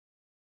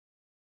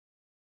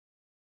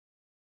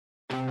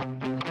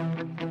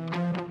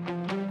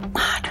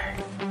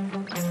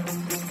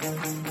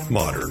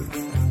Modern.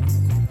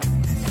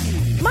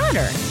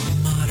 Modern.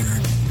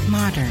 Modern.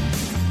 Modern.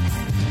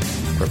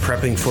 We're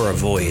prepping for a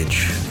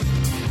voyage.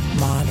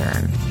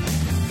 Modern.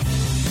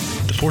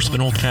 The force of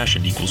an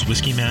old-fashioned equals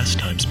whiskey mass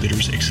times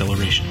bitters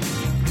acceleration.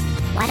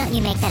 Why don't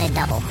you make that a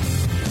double?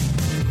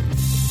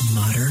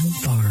 Modern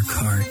Bar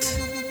Cart.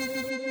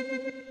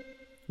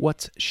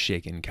 What's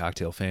shaking,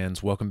 cocktail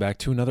fans? Welcome back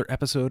to another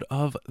episode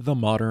of the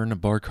Modern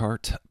Bar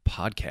Cart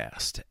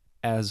podcast.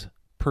 As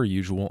per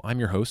usual, I'm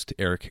your host,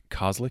 Eric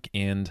Kozlik,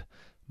 and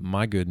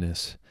my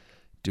goodness,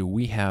 do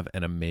we have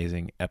an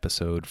amazing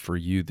episode for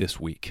you this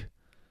week.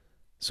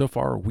 So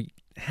far, we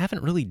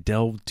haven't really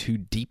delved too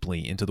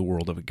deeply into the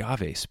world of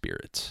agave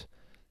spirits.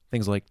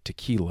 Things like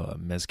tequila,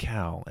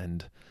 mezcal,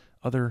 and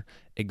other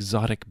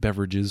exotic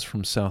beverages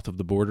from south of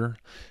the border,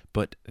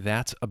 but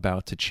that's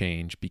about to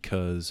change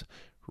because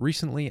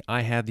recently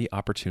I had the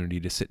opportunity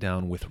to sit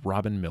down with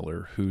Robin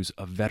Miller, who's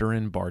a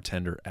veteran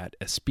bartender at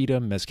Espita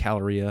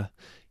Mezcaleria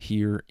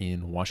here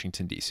in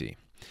Washington, D.C.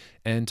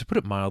 And to put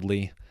it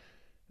mildly,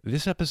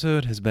 this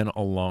episode has been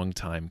a long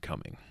time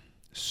coming.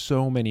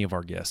 So many of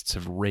our guests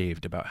have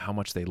raved about how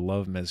much they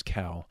love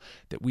mezcal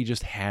that we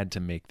just had to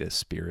make this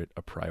spirit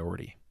a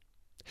priority.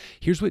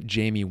 Here's what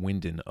Jamie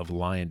Winden of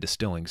Lion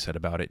Distilling said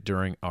about it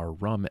during our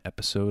rum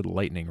episode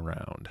lightning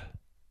round.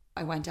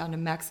 I went down to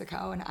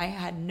Mexico and I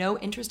had no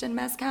interest in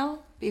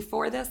mezcal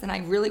before this, and I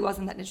really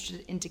wasn't that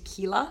interested in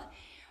tequila,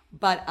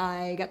 but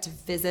I got to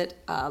visit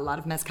a lot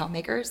of mezcal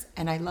makers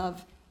and I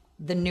love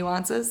the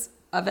nuances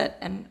of it,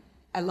 and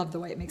I love the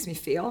way it makes me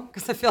feel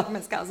because I feel like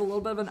mezcal is a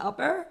little bit of an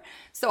upper.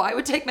 So I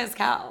would take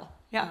mezcal.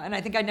 Yeah, and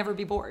I think I'd never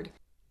be bored.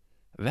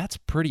 That's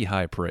pretty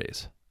high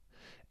praise.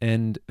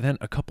 And then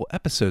a couple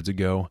episodes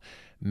ago,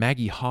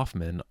 Maggie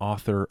Hoffman,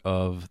 author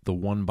of The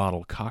One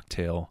Bottle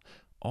Cocktail,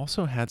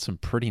 also had some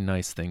pretty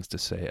nice things to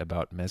say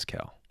about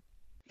mezcal.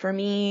 For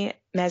me,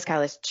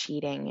 mezcal is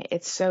cheating.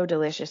 It's so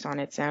delicious on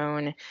its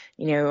own.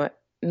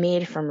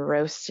 Made from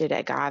roasted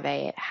agave,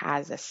 it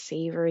has a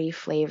savory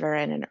flavor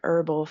and an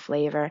herbal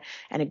flavor,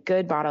 and a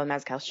good bottle of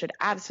mezcal should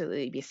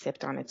absolutely be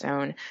sipped on its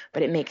own,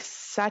 but it makes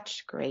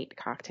such great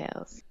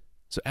cocktails.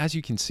 So as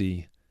you can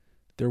see,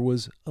 there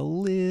was a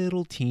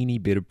little teeny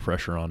bit of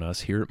pressure on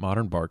us here at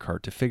Modern Bar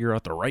Cart to figure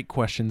out the right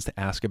questions to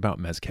ask about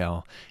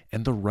mezcal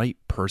and the right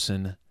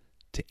person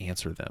to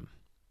answer them.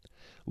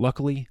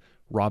 Luckily,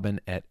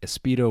 Robin at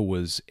Espita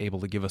was able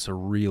to give us a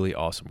really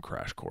awesome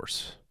crash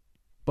course.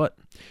 But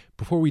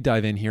before we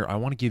dive in here, I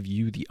want to give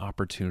you the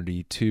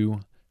opportunity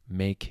to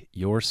make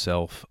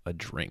yourself a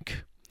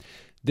drink.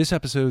 This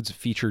episode's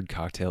featured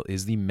cocktail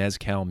is the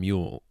Mezcal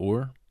Mule,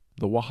 or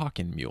the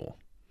Oaxacan Mule.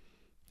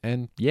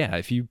 And yeah,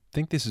 if you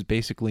think this is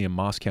basically a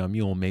Moscow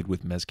Mule made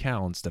with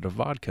mezcal instead of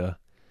vodka,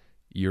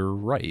 you're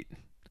right.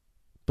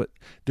 But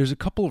there's a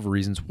couple of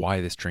reasons why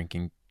this drink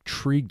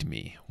intrigued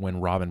me when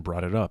Robin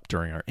brought it up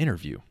during our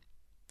interview.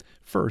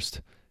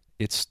 First,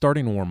 it's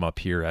starting to warm up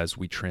here as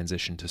we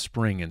transition to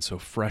spring, and so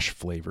fresh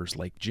flavors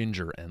like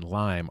ginger and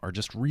lime are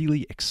just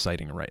really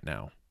exciting right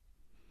now.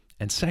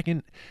 And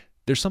second,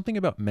 there's something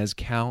about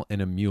mezcal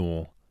and a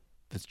mule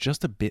that's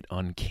just a bit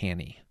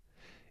uncanny.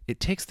 It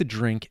takes the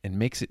drink and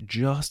makes it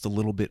just a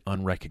little bit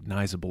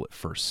unrecognizable at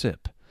first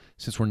sip,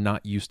 since we're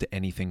not used to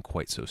anything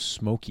quite so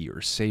smoky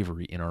or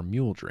savory in our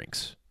mule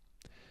drinks.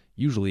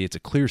 Usually it's a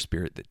clear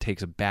spirit that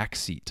takes a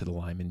backseat to the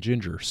lime and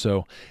ginger,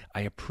 so I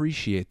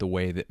appreciate the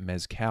way that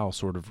mezcal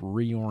sort of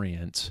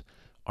reorients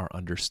our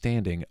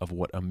understanding of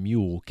what a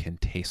mule can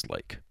taste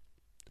like.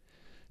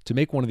 To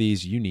make one of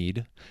these, you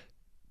need,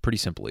 pretty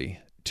simply,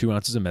 2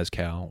 ounces of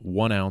mezcal,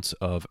 1 ounce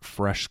of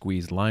fresh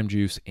squeezed lime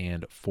juice,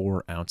 and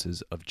 4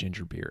 ounces of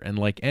ginger beer. And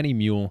like any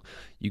mule,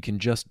 you can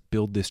just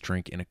build this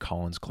drink in a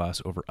Collins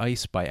glass over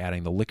ice by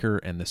adding the liquor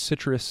and the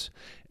citrus,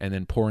 and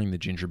then pouring the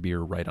ginger beer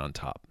right on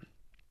top.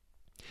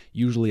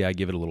 Usually I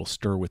give it a little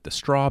stir with the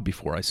straw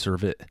before I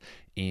serve it,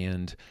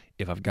 and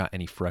if I've got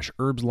any fresh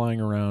herbs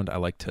lying around, I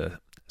like to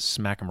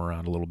smack them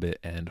around a little bit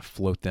and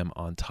float them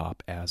on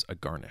top as a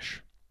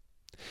garnish.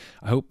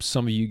 I hope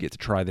some of you get to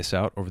try this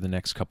out over the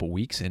next couple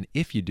weeks, and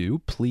if you do,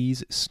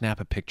 please snap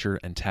a picture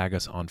and tag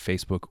us on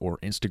Facebook or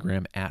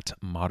Instagram at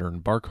Modern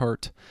Bar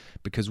Cart,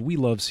 because we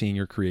love seeing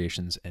your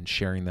creations and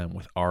sharing them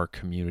with our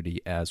community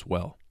as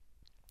well.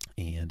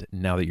 And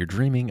now that you're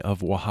dreaming of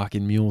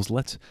Oaxacan mules,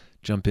 let's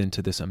jump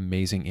into this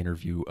amazing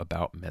interview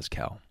about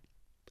mezcal.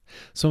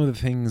 Some of the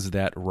things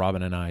that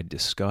Robin and I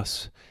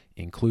discuss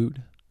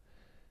include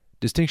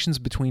distinctions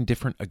between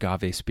different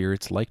agave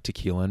spirits like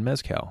tequila and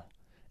mezcal,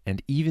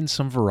 and even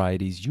some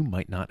varieties you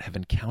might not have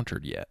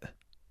encountered yet.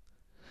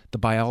 The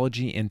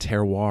biology and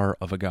terroir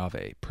of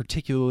agave,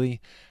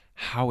 particularly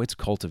how it's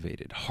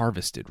cultivated,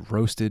 harvested,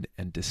 roasted,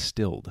 and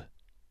distilled.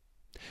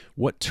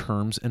 What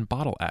terms and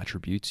bottle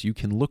attributes you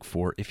can look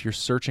for if you're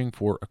searching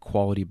for a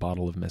quality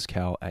bottle of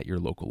mezcal at your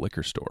local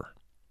liquor store.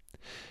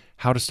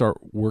 How to start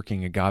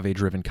working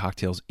agave-driven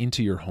cocktails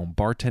into your home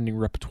bartending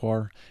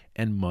repertoire,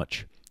 and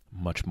much,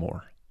 much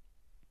more.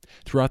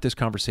 Throughout this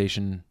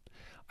conversation,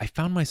 I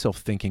found myself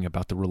thinking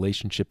about the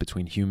relationship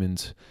between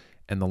humans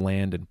and the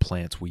land and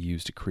plants we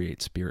use to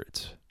create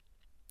spirits.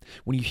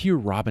 When you hear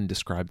Robin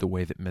describe the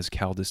way that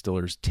Mezcal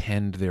distillers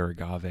tend their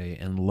agave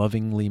and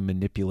lovingly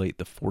manipulate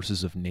the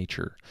forces of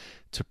nature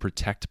to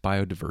protect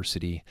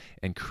biodiversity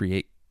and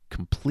create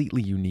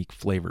completely unique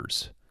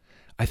flavors,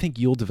 I think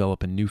you'll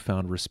develop a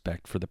newfound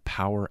respect for the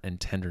power and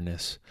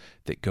tenderness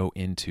that go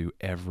into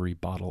every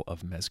bottle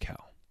of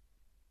Mezcal.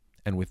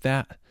 And with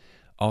that,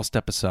 I'll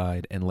step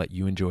aside and let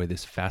you enjoy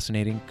this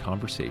fascinating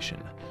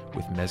conversation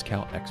with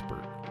Mezcal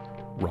expert,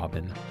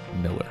 Robin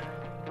Miller.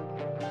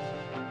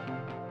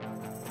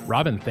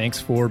 Robin, thanks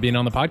for being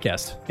on the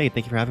podcast. Hey,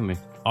 thank you for having me.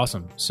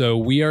 Awesome. So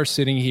we are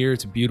sitting here.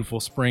 It's a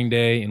beautiful spring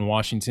day in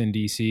Washington,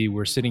 D.C.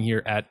 We're sitting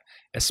here at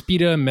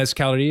Espita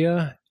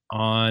Mezcaleria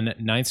on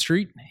 9th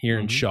Street here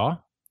in Shaw.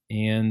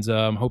 And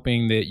I'm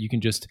hoping that you can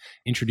just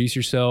introduce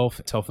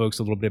yourself, tell folks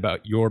a little bit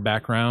about your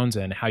backgrounds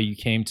and how you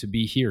came to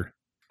be here.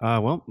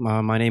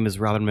 My name is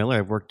Robin Miller.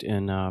 I've worked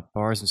in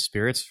bars and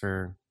spirits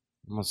for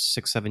almost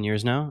 6-7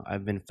 years now.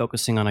 I've been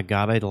focusing on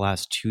agave the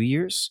last 2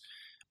 years.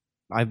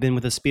 I've been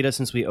with Espita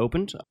since we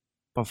opened.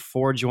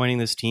 Before joining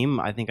this team,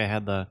 I think I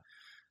had the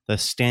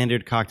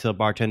standard cocktail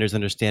bartender's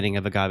understanding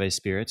of agave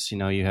spirits.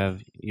 You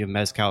have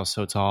mezcal,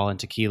 sotol, and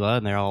tequila,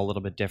 and they're all a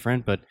little bit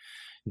different, but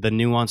the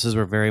nuances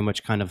were very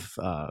much kind of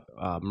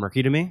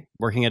murky to me.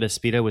 Working at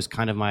Espita was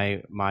kind of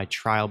my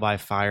trial by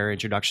fire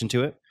introduction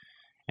to it.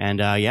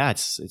 And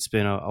it's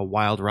been a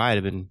wild ride.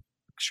 I've been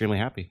extremely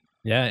happy.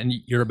 Yeah, and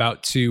you're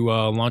about to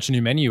launch a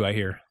new menu, I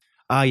hear.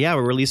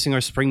 We're releasing our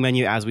spring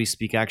menu as we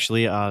speak,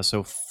 actually.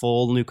 So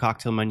full new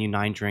cocktail menu,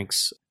 9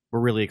 drinks. We're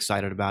really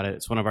excited about it.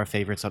 It's one of our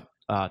favorites up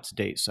to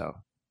date. So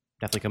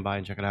definitely come by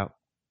and check it out.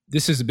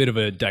 This is a bit of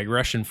a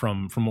digression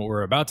from what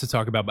we're about to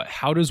talk about, but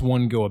how does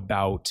one go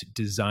about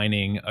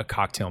designing a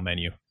cocktail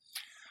menu?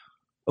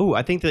 Oh,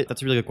 I think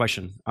that's a really good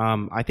question.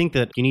 I think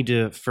that you need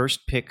to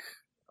first pick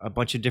a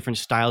bunch of different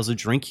styles of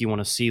drink you want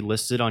to see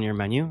listed on your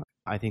menu.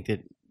 I think that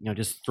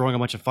just throwing a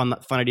bunch of fun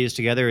ideas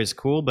together is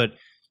cool, but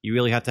you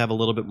really have to have a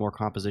little bit more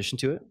composition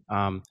to it.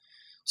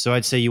 So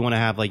I'd say you want to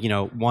have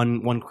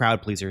one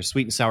crowd pleaser,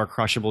 sweet and sour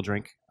crushable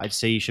drink. I'd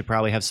say you should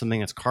probably have something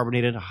that's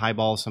carbonated, a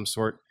highball of some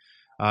sort.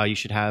 You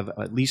should have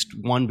at least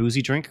one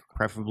boozy drink,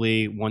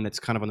 preferably one that's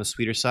kind of on the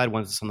sweeter side,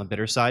 one that's on the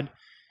bitter side,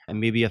 and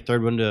maybe a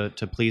third one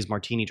to please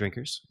martini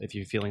drinkers if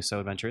you're feeling so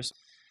adventurous.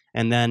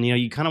 And then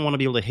you kind of want to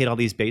be able to hit all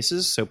these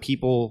bases so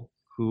people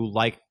who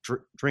like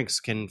drinks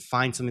can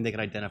find something they can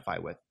identify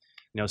with.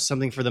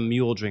 Something for the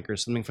mule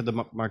drinkers, something for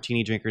the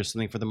martini drinkers,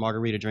 something for the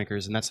margarita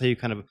drinkers. And that's how you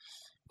kind of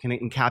can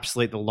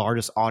encapsulate the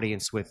largest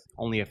audience with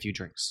only a few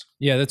drinks.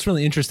 Yeah, that's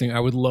really interesting. I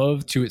would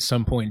love to at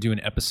some point do an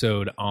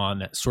episode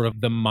on sort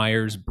of the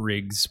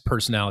Myers-Briggs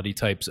personality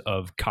types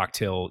of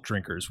cocktail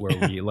drinkers where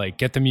we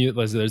get the mule,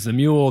 there's the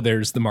mule,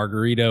 there's the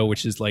margarita,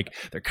 which is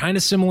they're kind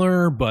of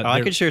similar, but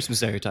I could share some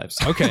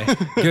stereotypes. Okay,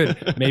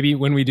 good. Maybe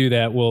when we do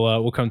that,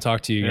 we'll come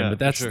talk to you again.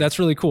 Yeah, but that's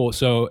really cool.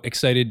 So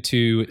excited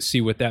to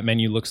see what that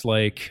menu looks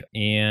like.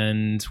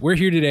 And we're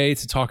here today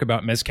to talk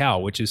about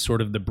Mezcal, which is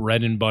sort of the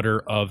bread and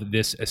butter of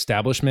this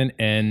establishment.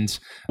 And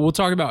we'll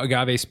talk about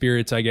agave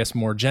spirits, I guess,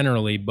 more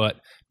generally, but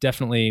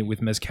definitely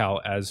with Mezcal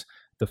as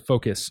the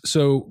focus.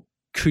 So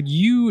could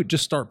you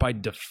just start by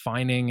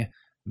defining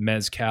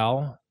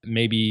Mezcal,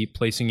 maybe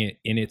placing it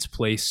in its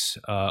place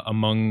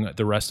among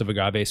the rest of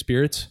agave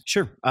spirits?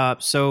 Sure.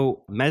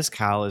 So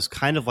Mezcal is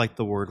kind of like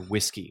the word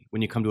whiskey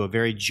when you come to a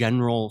very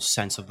general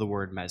sense of the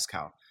word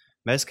Mezcal.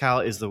 Mezcal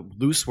is the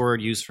loose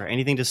word used for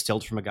anything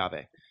distilled from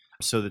agave.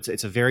 So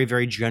it's a very,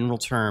 very general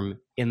term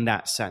in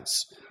that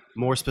sense.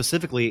 More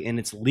specifically, in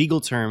its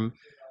legal term,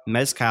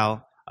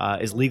 Mezcal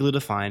is legally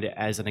defined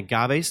as an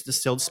agave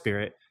distilled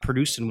spirit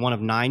produced in one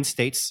of 9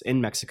 states in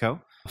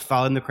Mexico,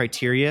 following the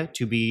criteria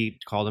to be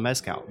called a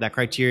mezcal. That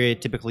criteria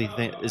typically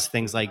is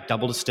things like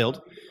double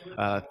distilled,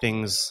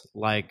 things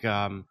like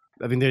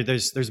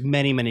there's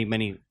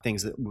many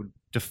things that would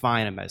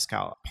define a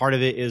mezcal. Part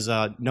of it is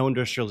no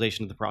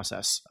industrialization of the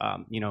process,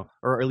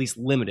 or at least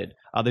limited.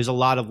 There's a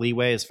lot of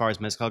leeway as far as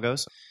mezcal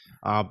goes.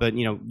 But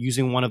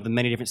using one of the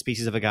many different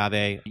species of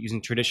agave,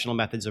 using traditional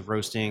methods of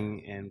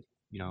roasting, and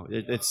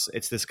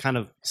it's this kind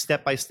of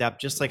step by step,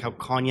 just like how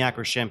cognac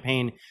or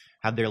champagne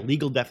have their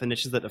legal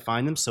definitions that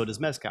define them, so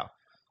does mezcal.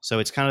 So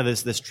it's kind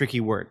of this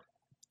tricky word.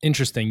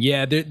 Interesting.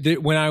 Yeah.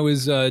 When I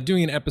was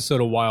doing an episode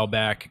a while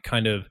back,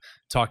 kind of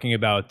talking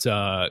about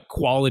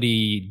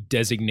quality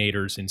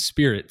designators in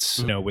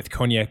spirits, with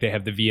cognac, they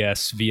have the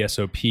VS,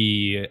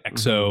 VSOP,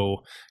 XO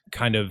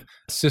kind of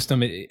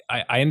system.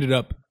 I ended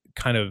up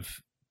kind of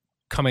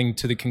coming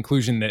to the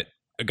conclusion that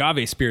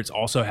agave spirits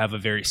also have a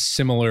very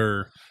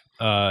similar.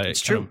 It's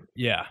true.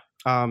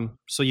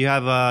 So you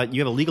have a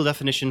legal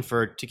definition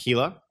for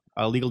tequila,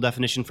 a legal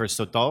definition for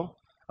sotol,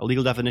 a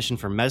legal definition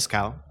for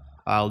mezcal,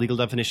 a legal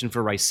definition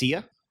for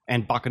raicilla,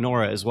 and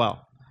bacanora as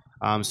well.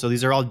 So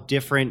these are all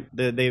different.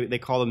 They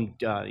call them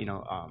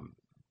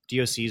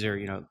DOCs,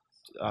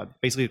 or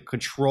basically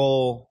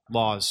control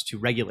laws to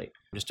regulate,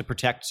 just to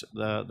protect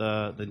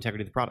the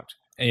integrity of the product.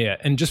 Yeah,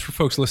 and just for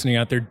folks listening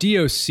out there,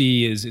 DOC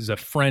is a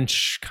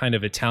French, kind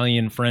of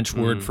Italian-French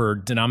word for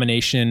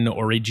denomination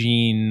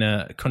origine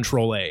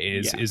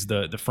contrôlée, is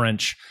the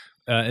French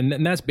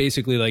And that's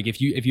basically like if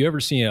you ever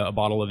see a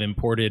bottle of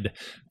imported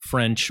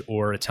French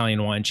or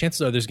Italian wine,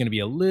 chances are there's going to be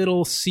a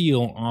little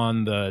seal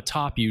on the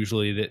top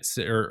usually that's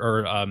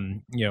or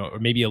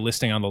maybe a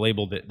listing on the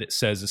label that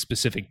says a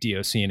specific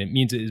DOC, and it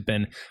means it has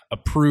been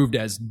approved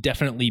as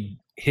definitely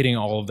hitting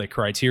all of the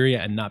criteria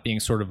and not being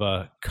sort of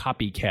a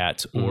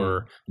copycat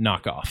or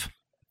knockoff,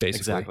 basically.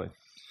 Exactly.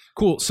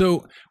 Cool.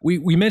 So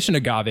we mentioned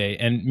agave,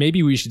 and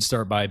maybe we should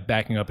start by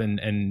backing up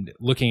and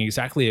looking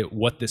exactly at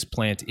what this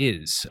plant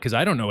is, because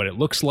I don't know what it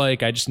looks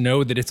like. I just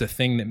know that it's a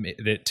thing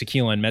that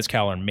tequila and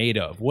mezcal are made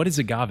of. What is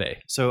agave?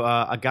 So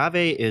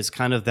agave is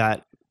kind of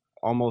that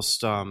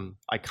almost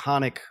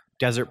iconic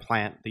desert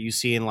plant that you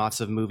see in lots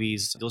of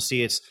movies. You'll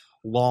see its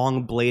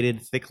long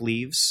bladed thick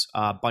leaves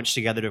bunched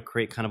together to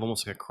create kind of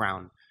almost like a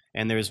crown.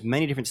 And there's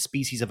many different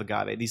species of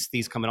agave.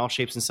 These come in all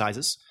shapes and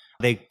sizes.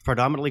 They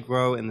predominantly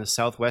grow in the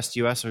southwest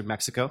U.S. or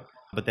Mexico,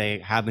 but they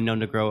have been known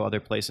to grow other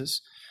places.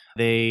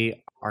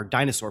 They are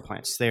dinosaur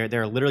plants. They're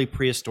literally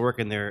prehistoric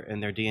in their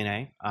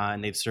DNA,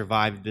 and they've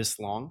survived this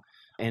long.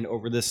 And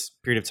over this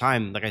period of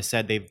time, like I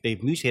said,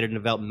 they've mutated and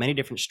developed many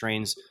different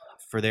strains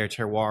for their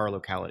terroir or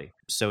locality.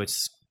 So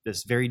it's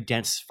this very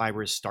dense,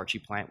 fibrous, starchy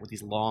plant with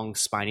these long,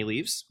 spiny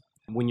leaves.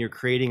 When you're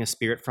creating a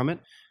spirit from it,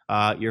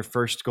 your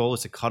first goal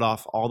is to cut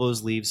off all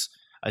those leaves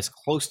as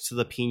close to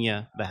the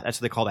piña. That's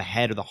what they call the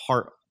head or the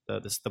heart.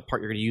 The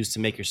part you're going to use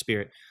to make your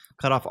spirit.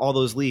 Cut off all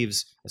those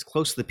leaves as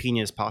close to the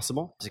piña as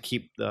possible to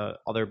keep the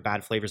other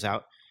bad flavors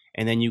out.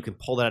 And then you can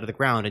pull that out of the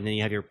ground, and then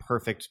you have your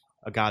perfect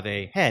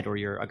agave head, or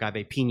your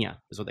agave piña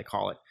is what they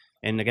call it.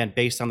 And again,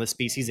 based on the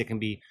species, it can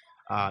be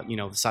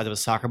the size of a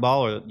soccer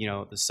ball, or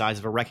the size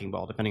of a wrecking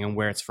ball, depending on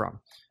where it's from.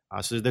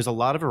 So there's a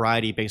lot of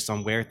variety based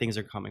on where things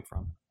are coming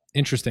from.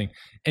 Interesting.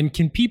 And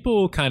can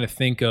people kind of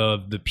think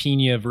of the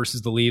piña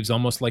versus the leaves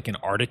almost like an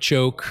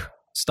artichoke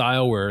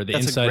style, where the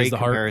inside is the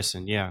heart? That's a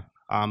great comparison, yeah.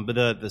 But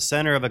the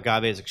center of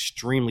agave is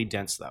extremely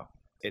dense, though.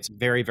 It's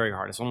very, very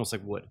hard. It's almost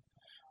like wood.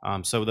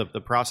 So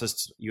the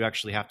process, you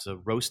actually have to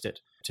roast it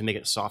to make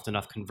it soft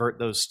enough, convert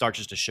those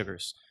starches to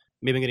sugars.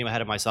 Maybe I'm getting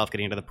ahead of myself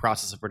getting into the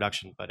process of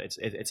production, but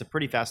it's a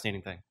pretty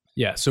fascinating thing.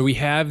 Yeah, so we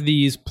have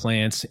these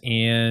plants,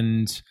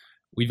 and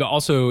we've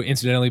also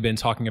incidentally been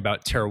talking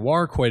about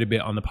terroir quite a bit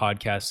on the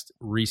podcast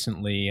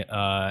recently.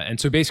 And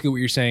so basically what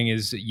you're saying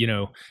is,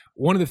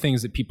 one of the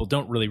things that people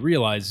don't really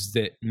realize is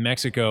that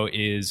Mexico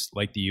is,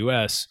 like the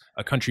US,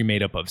 a country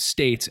made up of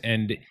states.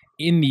 And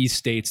in these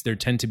states, there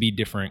tend to be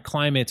different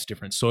climates,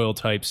 different soil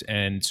types.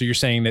 And so you're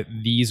saying that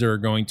these are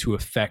going to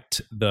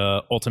affect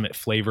the ultimate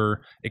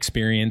flavor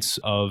experience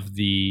of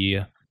the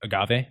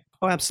agave?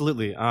 Oh,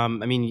 absolutely.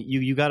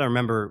 You got to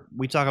remember,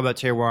 we talk about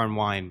terroir and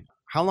wine.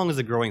 How long is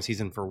the growing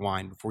season for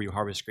wine before you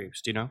harvest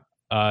grapes? Do you know?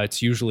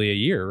 It's usually a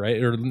year,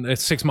 right? Or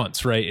it's 6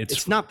 months, right?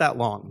 It's not that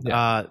long.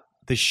 Yeah.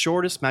 The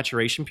shortest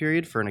maturation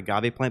period for an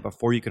agave plant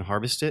before you can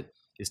harvest it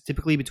is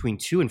typically between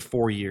 2 and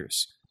 4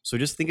 years. So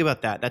just think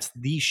about that. That's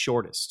the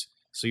shortest.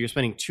 So you're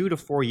spending 2 to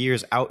 4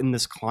 years out in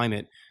this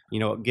climate,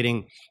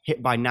 getting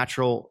hit by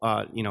natural,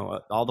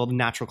 all the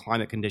natural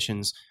climate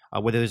conditions,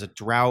 whether there's a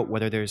drought,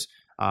 whether there's,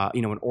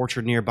 an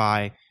orchard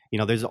nearby.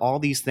 There's all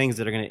these things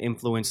that are going to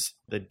influence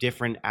the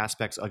different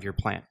aspects of your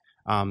plant.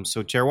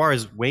 So terroir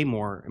is way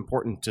more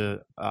important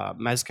to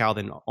mezcal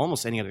than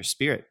almost any other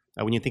spirit.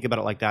 When you think about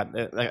it like that,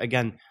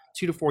 again,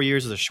 2 to 4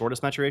 years is the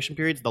shortest maturation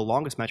period. The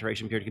longest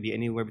maturation period could be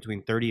anywhere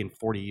between 30 and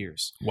 40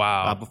 years.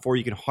 Wow. Before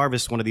you can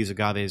harvest one of these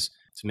agaves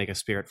to make a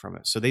spirit from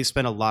it. So they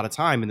spend a lot of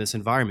time in this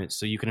environment.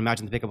 So you can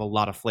imagine they pick up a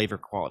lot of flavor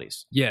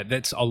qualities. Yeah,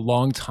 that's a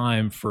long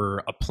time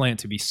for a plant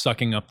to be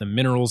sucking up the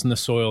minerals in the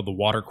soil, the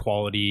water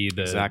quality,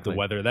 the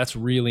weather. That's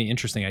really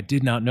interesting. I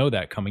did not know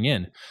that coming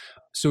in.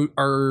 So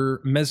are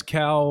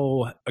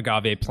mezcal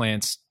agave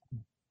plants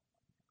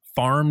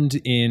farmed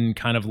in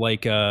kind of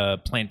like a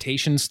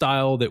plantation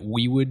style that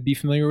we would be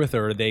familiar with,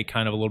 or are they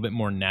kind of a little bit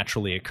more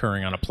naturally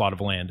occurring on a plot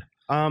of land?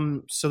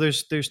 So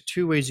there's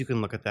 2 ways you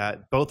can look at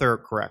that. Both are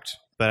correct,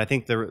 but I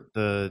think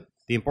the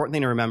important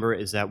thing to remember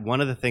is that one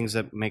of the things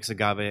that makes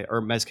agave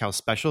or mezcal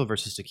special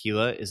versus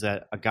tequila is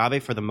that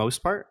agave, for the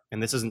most part,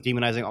 and this isn't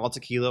demonizing all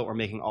tequila or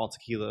making all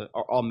tequila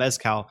or all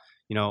mezcal,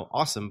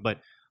 awesome, but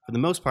for the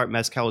most part,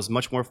 mezcal is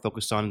much more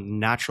focused on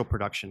natural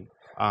production.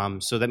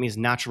 So that means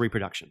natural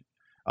reproduction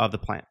of the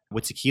plant.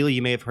 With tequila,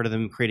 you may have heard of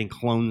them creating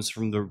clones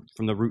from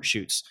the root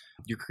shoots.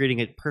 You're creating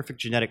a perfect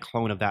genetic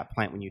clone of that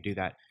plant when you do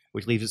that,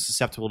 which leaves it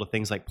susceptible to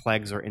things like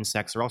plagues or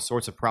insects or all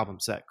sorts of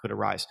problems that could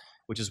arise,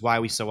 which is why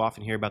we so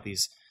often hear about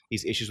these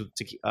issues with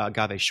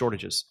agave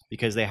shortages,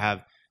 because they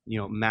have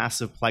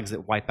massive plagues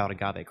that wipe out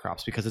agave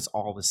crops because it's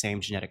all the same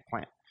genetic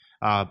plant.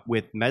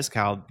 With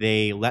mezcal,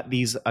 they let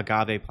these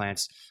agave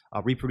plants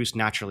reproduce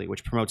naturally,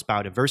 which promotes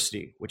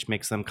biodiversity, which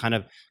makes them kind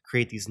of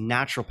create these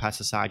natural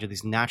pesticides or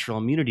these natural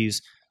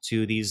immunities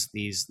to these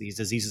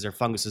diseases or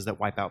funguses that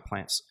wipe out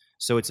plants.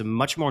 So it's a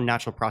much more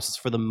natural process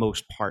for the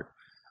most part.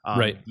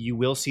 Right. You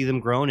will see them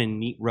grown in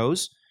neat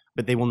rows,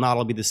 but they will not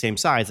all be the same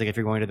size. Like if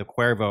you're going to the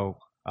Cuervo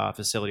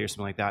facility or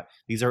something like that,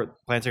 these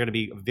plants are going to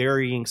be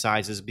varying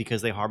sizes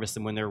because they harvest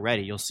them when they're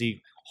ready. You'll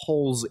see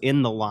holes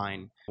in the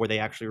line where they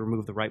actually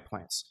remove the ripe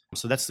plants.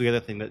 So that's the other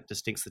thing that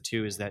distincts the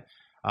two, is that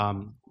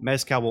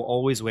mezcal will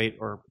always wait,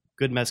 or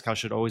good mezcal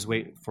should always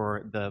wait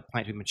for the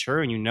plant to be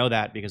mature. And you know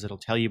that because it'll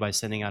tell you by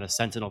sending out a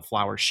sentinel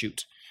flower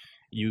shoot.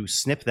 You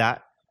snip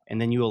that, and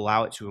then you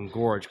allow it to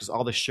engorge, because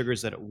all the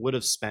sugars that it would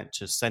have spent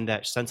to send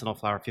that sentinel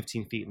flower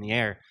 15 feet in the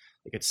air,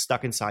 it gets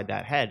stuck inside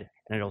that head,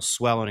 and it'll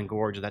swell and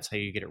engorge. And that's how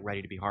you get it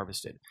ready to be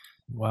harvested.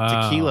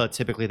 Wow. Tequila,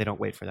 typically they don't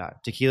wait for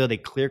that. Tequila, they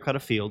clear cut a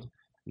field,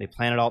 and they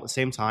plant it all at the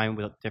same time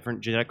with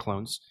different genetic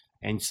clones.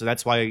 And so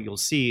that's why you'll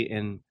see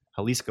in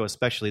Jalisco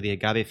especially, the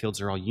agave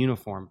fields are all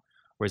uniform.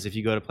 Whereas if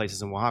you go to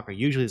places in Oaxaca,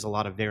 usually there's a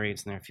lot of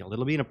variance in their field.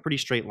 It'll be in a pretty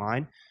straight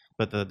line,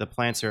 but the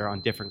plants are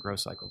on different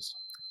growth cycles.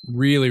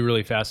 Really,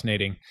 really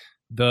fascinating.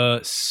 The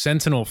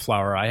sentinel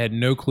flower, I had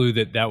no clue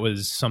that that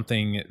was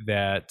something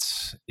that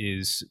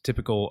is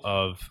typical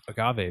of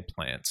agave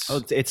plants.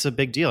 Oh, it's a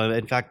big deal.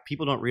 In fact,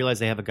 people don't realize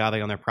they have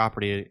agave on their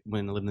property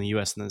when they live in the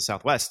U.S. and in the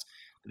Southwest.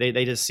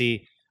 They just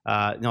see,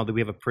 that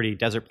we have a pretty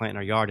desert plant in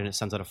our yard and it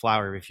sends out a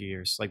flower every few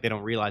years. Like, they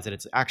don't realize that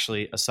it's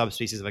actually a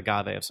subspecies of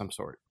agave of some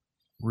sort.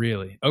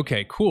 Really?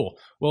 Okay, cool.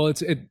 Well,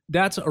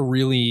 that's a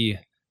really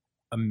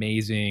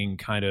amazing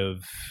kind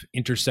of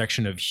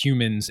intersection of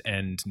humans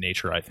and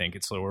nature. I think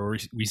it's where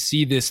we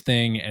see this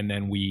thing and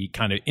then we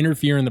kind of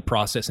interfere in the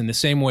process in the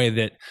same way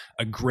that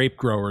a grape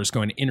grower is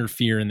going to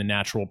interfere in the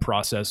natural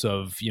process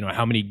of,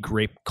 how many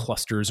grape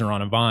clusters are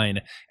on a vine.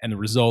 And the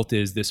result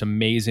is this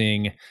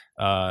amazing,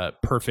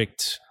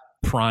 perfect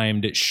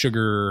primed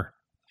sugar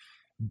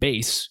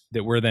base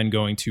that we're then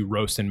going to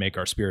roast and make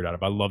our spirit out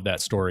of. I love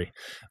that story.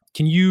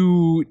 Can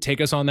you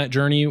take us on that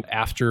journey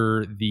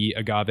after the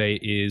agave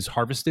is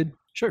harvested?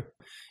 Sure.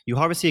 You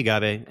harvest the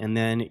agave and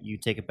then you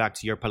take it back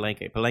to your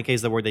palenque. Palenque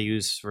is the word they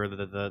use for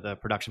the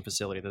production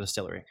facility, the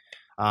distillery.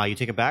 You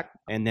take it back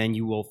and then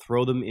you will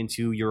throw them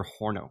into your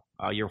horno.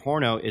 Your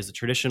horno is the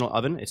traditional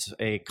oven. It's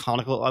a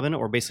conical oven,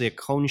 or basically a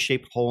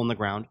cone-shaped hole in the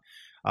ground.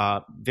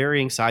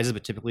 Varying sizes,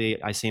 but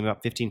typically I say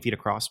about 15 feet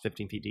across,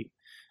 15 feet deep.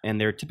 And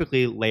they're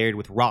typically layered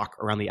with rock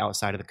around the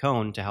outside of the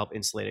cone to help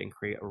insulate it and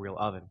create a real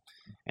oven.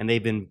 And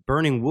they've been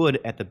burning wood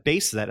at the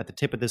base of that, at the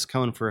tip of this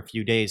cone, for a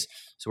few days,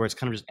 so where it's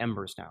kind of just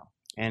embers now.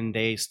 And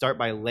they start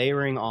by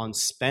layering on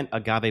spent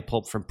agave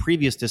pulp from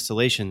previous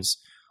distillations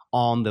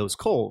on those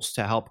coals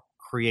to help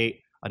create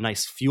a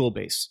nice fuel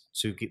base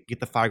to get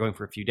the fire going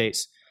for a few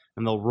days.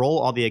 And they'll roll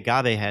all the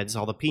agave heads,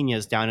 all the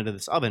piñas, down into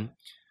this oven.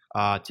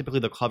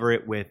 Typically, they'll cover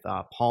it with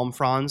palm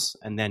fronds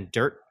and then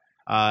dirt.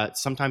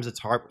 Sometimes it's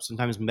hard,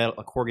 sometimes metal,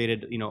 a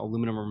corrugated,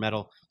 aluminum or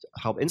metal to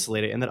help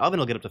insulate it. And that oven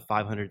will get up to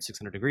 500,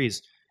 600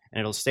 degrees, and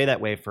it'll stay that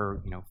way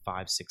for,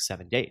 5, 6,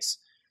 7 days.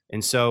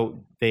 And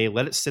so they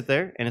let it sit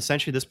there. And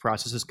essentially this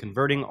process is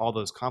converting all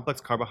those complex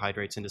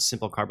carbohydrates into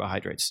simple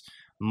carbohydrates,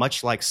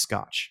 much like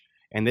scotch.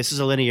 And this is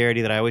a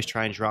linearity that I always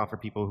try and draw for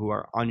people who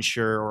are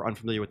unsure or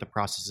unfamiliar with the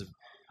process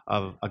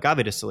of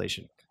agave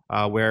distillation,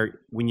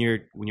 where when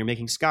you're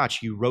making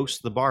scotch, you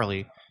roast the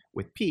barley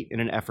with peat in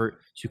an effort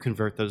to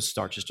convert those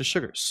starches to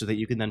sugars so that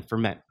you can then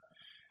ferment.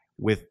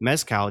 With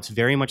mezcal, it's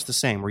very much the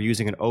same. We're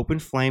using an open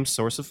flame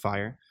source of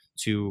fire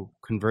to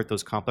convert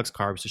those complex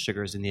carbs to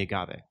sugars in the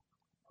agave.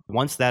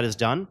 Once that is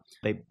done,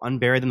 they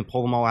unbury them and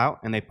pull them all out,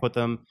 and they put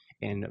them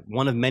in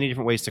one of many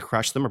different ways to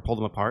crush them or pull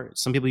them apart.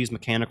 Some people use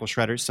mechanical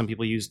shredders. Some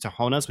people use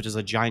tajonas, which is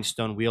a giant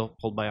stone wheel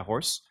pulled by a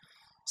horse.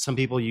 Some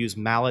people use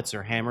mallets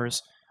or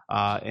hammers,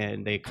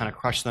 and they kind of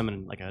crush them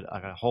in like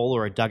a hole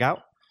or a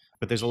dugout.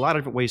 But there's a lot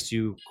of different ways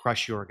to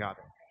crush your agave.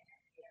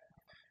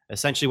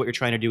 Essentially, what you're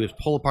trying to do is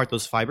pull apart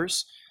those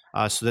fibers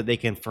so that they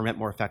can ferment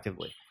more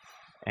effectively.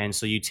 And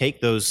so you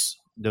take those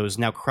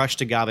now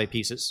crushed agave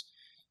pieces,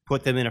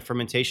 put them in a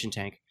fermentation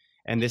tank.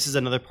 And this is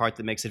another part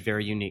that makes it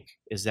very unique,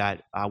 is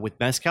that with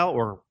mezcal,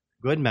 or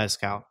good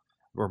mezcal,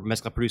 or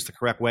mezcal produced the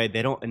correct way,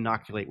 they don't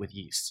inoculate with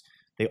yeast.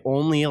 They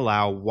only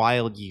allow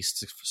wild yeast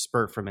to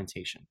spur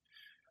fermentation.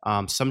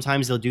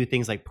 Sometimes they'll do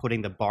things like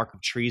putting the bark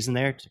of trees in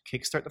there to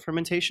kickstart the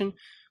fermentation,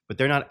 but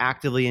they're not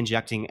actively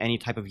injecting any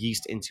type of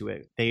yeast into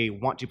it. They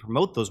want to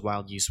promote those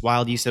wild yeast.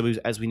 Wild yeast,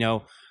 as we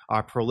know,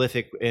 are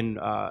prolific in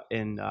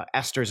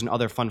esters and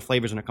other fun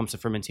flavors when it comes to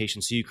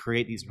fermentation. So you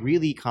create these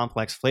really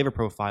complex flavor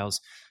profiles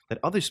that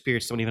other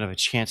spirits don't even have a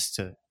chance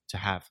to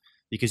have,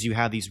 because you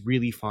have these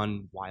really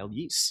fun wild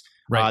yeasts.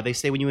 Right. They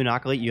say when you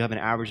inoculate, you have an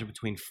average of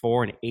between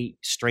 4 and 8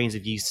 strains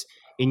of yeast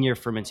in your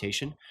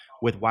fermentation.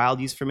 With wild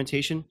yeast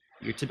fermentation,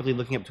 you're typically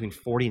looking at between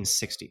 40 and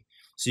 60.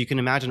 So you can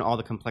imagine all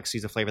the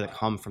complexities of flavor that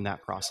come from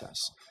that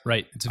process.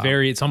 Right.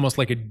 It's almost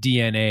like a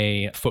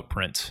DNA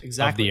footprint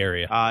of the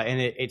area. And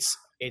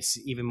it's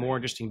even more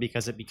interesting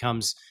because it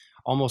becomes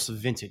almost a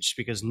vintage,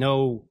 because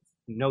no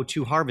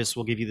two harvests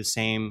will give you the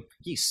same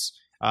yeast.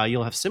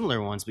 You'll have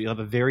similar ones, but you'll have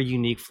a very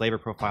unique flavor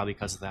profile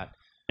because of that.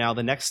 Now,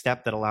 the next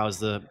step that allows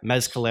the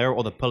mezcalero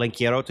or the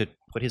palenquero to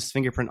put his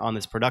fingerprint on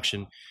this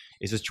production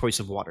is his choice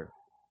of water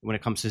when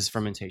it comes to his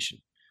fermentation.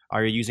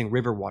 Are you using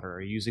river water?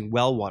 Are you using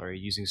well water? Are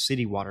you using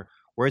city water?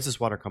 Where is this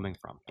water coming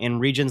from? In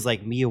regions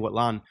like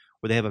Miahuatlan,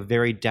 where they have a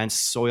very dense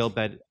soil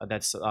bed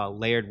that's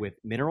layered with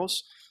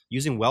minerals,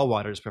 using well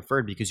water is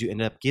preferred because you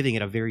end up giving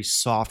it a very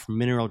soft,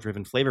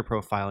 mineral-driven flavor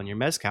profile in your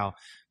mezcal,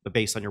 but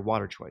based on your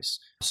water choice.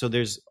 So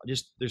there's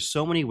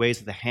so many ways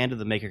that the hand of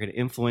the maker can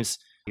influence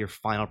your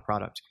final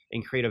product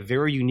and create a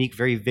very unique,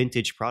 very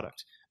vintage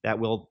product that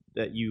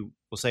you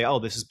will say, oh,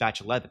 this is batch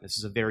 11. This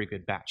is a very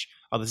good batch.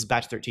 Oh, this is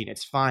batch 13.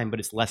 It's fine, but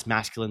it's less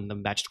masculine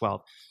than batch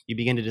 12. You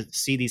begin to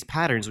see these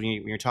patterns when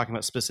you're talking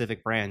about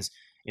specific brands,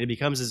 and it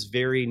becomes this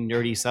very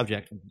nerdy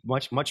subject,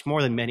 much, much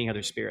more than many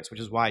other spirits, which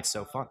is why it's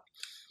so fun.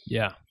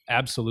 Yeah,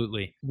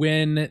 absolutely.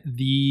 When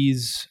you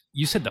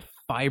said the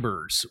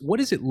fibers, what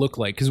does it look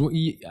like? Because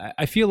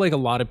I feel like a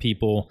lot of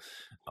people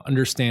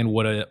understand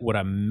what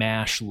a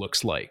mash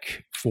looks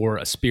like for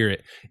a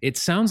spirit. It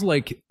sounds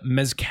like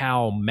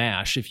mezcal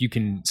mash, if you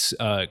can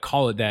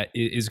call it that,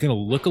 is going to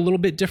look a little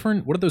bit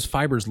different. What do those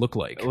fibers look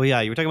like? Well,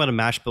 yeah, you were talking about a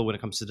mash bill when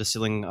it comes to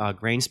distilling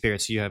grain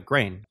spirits. You have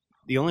grain.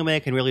 The only way I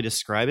can really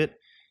describe it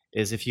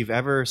is if you've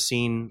ever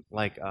seen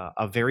like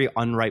a very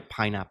unripe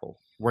pineapple,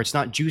 where it's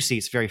not juicy,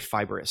 it's very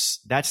fibrous.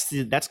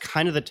 That's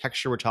kind of the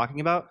texture we're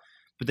talking about.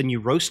 But then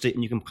you roast it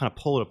and you can kind of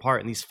pull it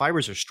apart. And these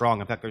fibers are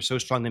strong. In fact, they're so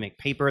strong they make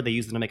paper. They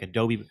use them to make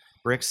adobe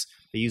bricks.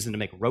 They use them to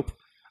make rope.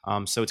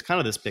 So it's kind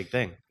of this big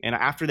thing. And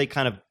after they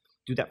kind of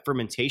do that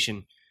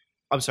fermentation,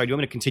 I'm sorry, do you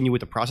want me to continue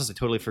with the process? I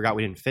totally forgot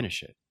we didn't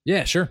finish it.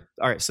 Yeah, sure.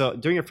 All right. So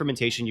during your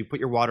fermentation, you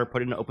put your water,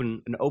 put it in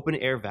an open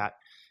air vat,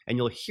 and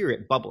you'll hear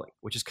it bubbling,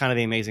 which is kind of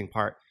the amazing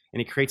part.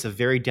 And it creates a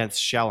very dense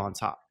shell on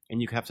top.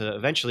 And you have to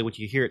eventually, when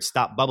you hear it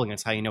stop bubbling,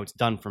 that's how you know it's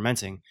done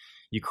fermenting.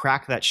 You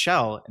crack that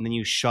shell, and then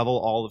you shovel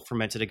all the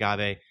fermented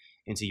agave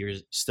into your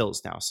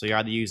stills now. So you're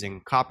either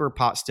using copper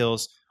pot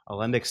stills,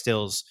 alembic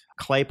stills,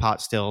 clay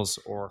pot stills,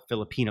 or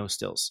Filipino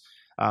stills.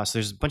 So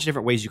there's a bunch of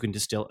different ways you can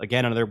distill.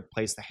 Again, another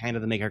place the hand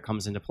of the maker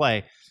comes into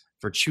play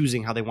for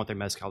choosing how they want their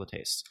mezcal to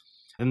taste.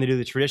 Then they do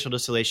the traditional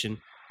distillation,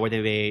 where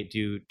they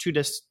do two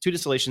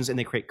distillations and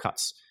they create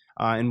cuts.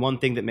 And one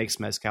thing that makes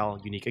mezcal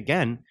unique,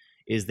 again,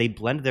 is they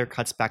blend their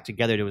cuts back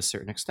together to a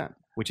certain extent,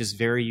 which is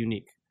very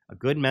unique. A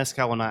good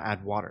mezcal will not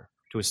add water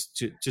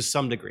to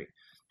some degree.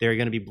 They're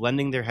going to be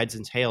blending their heads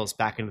and tails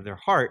back into their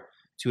heart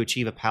to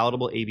achieve a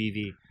palatable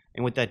ABV.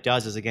 And what that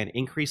does is, again,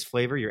 increase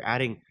flavor. You're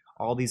adding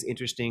all these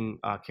interesting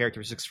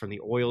characteristics from the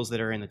oils that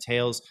are in the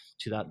tails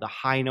to the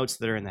high notes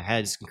that are in the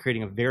heads, and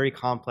creating a very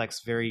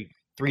complex, very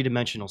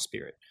three-dimensional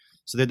spirit.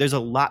 So there's a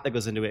lot that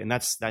goes into it, and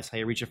that's how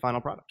you reach your final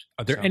product.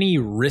 Are there any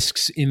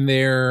risks in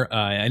there?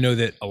 I know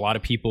that a lot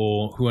of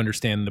people who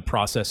understand the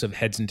process of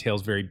heads and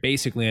tails very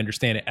basically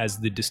understand it as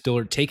the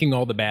distiller taking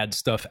all the bad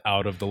stuff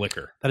out of the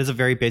liquor. That is a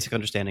very basic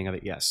understanding of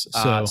it, yes.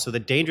 So the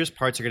dangerous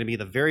parts are going to be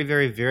the very,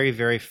 very, very,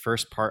 very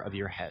first part of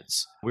your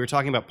heads. We were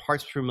talking about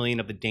parts per million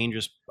of the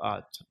dangerous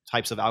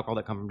types of alcohol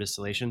that come from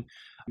distillation.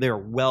 They're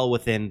well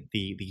within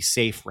the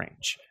safe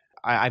range.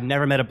 I've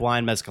never met a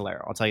blind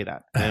mezcalero, I'll tell you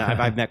that. And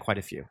I've met quite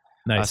a few.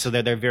 Nice. So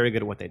they're very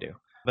good at what they do.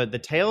 But the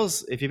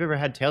tails, if you've ever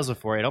had tails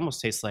before, it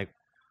almost tastes like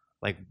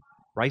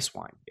rice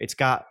wine. It's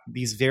got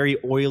these very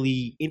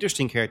oily,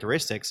 interesting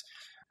characteristics.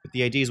 But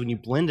the idea is when you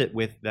blend it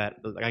with that,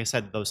 like I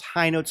said, those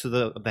high notes of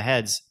the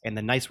heads and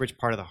the nice rich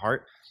part of the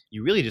heart,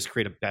 you really just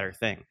create a better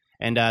thing.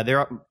 And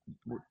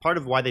part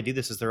of why they do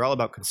this is they're all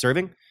about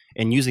conserving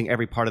and using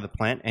every part of the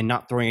plant and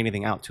not throwing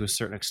anything out to a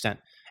certain extent.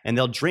 And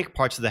they'll drink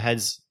parts of the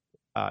heads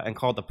and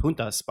call it the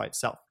puntas by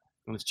itself.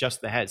 When it's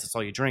just the heads, that's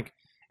all you drink.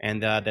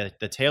 And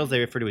the tails they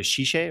refer to as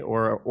chiche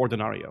or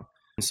ordinario.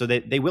 And so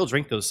they will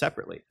drink those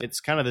separately. It's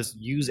kind of this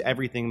use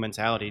everything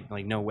mentality,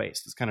 like no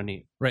waste. It's kind of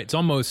neat. Right. It's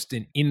almost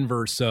an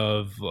inverse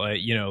of,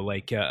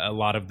 a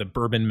lot of the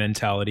bourbon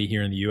mentality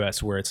here in the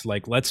U.S., where it's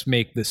like, let's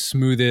make the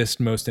smoothest,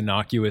 most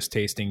innocuous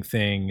tasting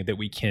thing that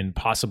we can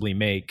possibly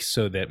make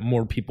so that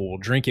more people will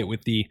drink it,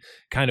 with the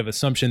kind of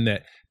assumption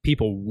that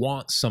people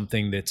want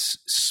something that's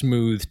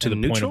smooth to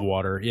and the neutral? point of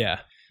water.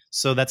 Yeah.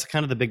 So that's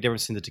kind of the big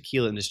difference in the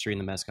tequila industry and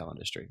the mezcal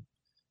industry.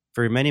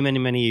 For many, many,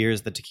 many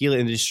years, the tequila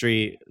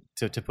industry,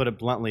 to put it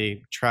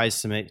bluntly, tried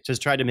to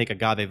make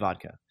agave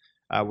vodka,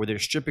 where they're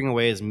stripping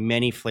away as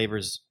many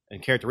flavors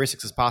and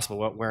characteristics as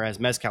possible, whereas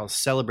mezcal is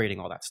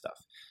celebrating all that stuff.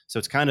 So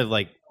it's kind of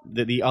like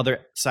the other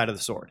side of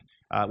the sword,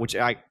 which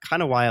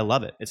why I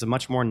love it. It's a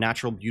much more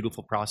natural,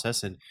 beautiful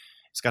process, and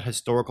it's got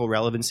historical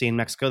relevancy in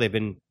Mexico. They've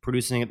been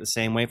producing it the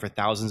same way for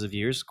thousands of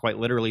years, quite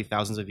literally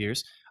thousands of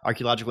years.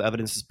 Archaeological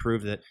evidence has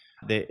proved that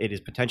it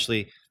is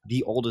potentially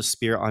the oldest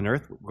spirit on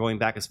earth, going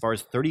back as far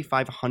as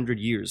 3,500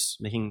 years,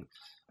 making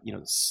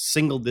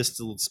single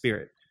distilled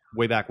spirit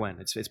way back when.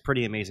 It's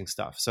pretty amazing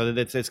stuff. So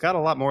it's got a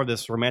lot more of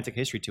this romantic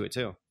history to it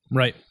too.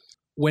 Right.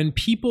 When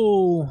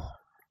people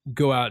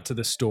go out to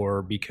the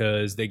store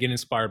because they get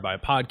inspired by a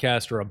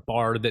podcast or a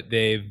bar that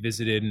they've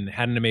visited and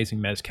had an amazing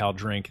mezcal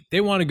drink,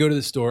 they want to go to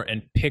the store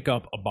and pick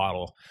up a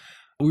bottle.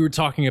 We were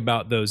talking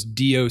about those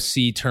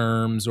DOC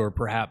terms, or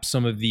perhaps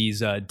some of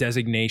these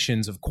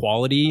designations of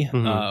quality.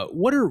 Mm-hmm.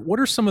 What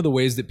are some of the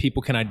ways that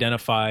people can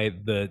identify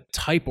the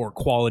type or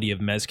quality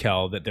of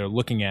mezcal that they're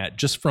looking at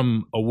just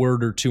from a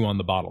word or two on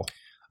the bottle?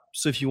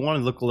 So if you want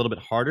to look a little bit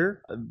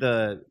harder,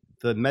 the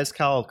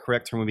mezcal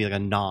correct term would be like a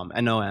NOM,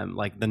 N-O-M.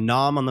 Like the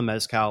NOM on the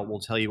mezcal will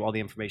tell you all the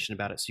information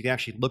about it. So you can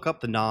actually look up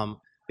the NOM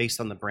based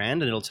on the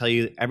brand, and it'll tell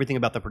you everything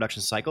about the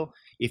production cycle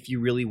if you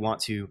really want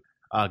to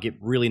get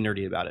really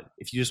nerdy about it.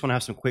 If you just want to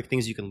have some quick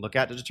things you can look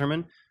at to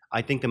determine,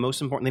 I think the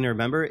most important thing to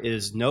remember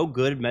is no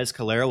good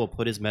mezcalero will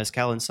put his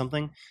mezcal in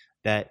something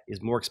that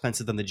is more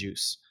expensive than the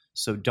juice.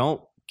 So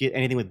don't get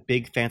anything with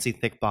big, fancy,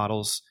 thick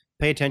bottles.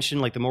 Pay attention.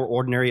 Like, the more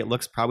ordinary it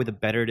looks, probably the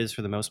better it is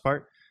for the most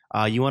part.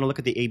 You want to look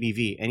at the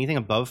ABV. Anything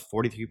above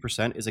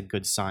 43% is a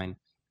good sign.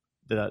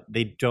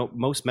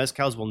 Most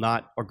mezcals will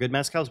not, or good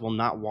mezcals will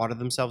not water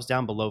themselves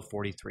down below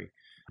 43,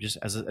 just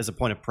as a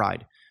point of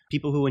pride.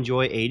 People who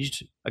enjoy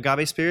aged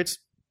agave spirits,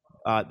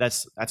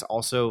 that's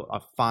also a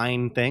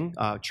fine thing.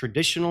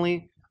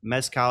 Traditionally,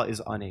 mezcal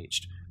is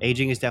unaged.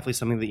 Aging is definitely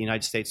something that the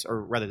United States,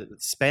 or rather the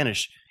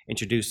Spanish,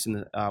 introduced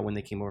when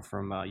they came over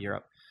from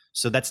Europe.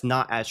 So that's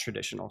not as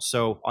traditional.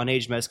 So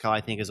unaged mezcal, I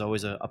think, is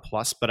always a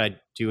plus, but I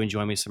do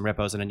enjoy me some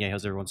repos and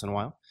añejos every once in a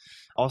while.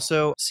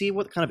 Also, see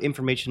what kind of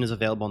information is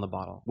available in the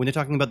bottle. When they're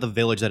talking about the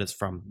village that it's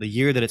from, the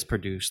year that it's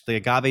produced, the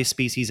agave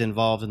species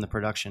involved in the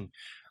production,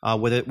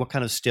 what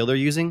kind of still they're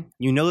using,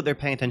 you know that they're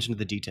paying attention to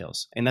the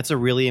details. And that's a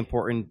really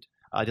important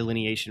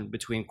delineation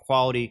between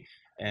quality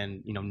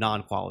and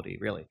non-quality,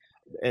 really.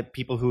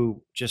 People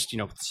who just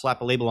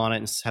slap a label on it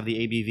and have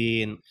the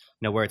ABV and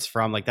know where it's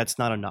from, like, that's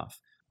not enough.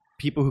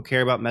 People who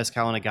care about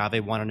mezcal and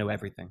agave want to know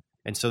everything.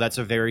 And so that's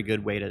a very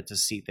good way to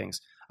see things.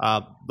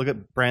 Look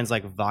at brands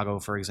like Vago,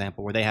 for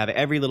example, where they have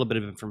every little bit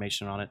of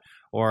information on it.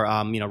 Or,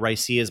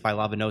 Raicillas by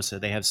La Venosa.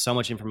 They have so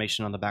much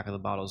information on the back of the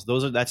bottles.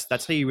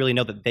 That's how you really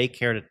know that they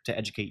care to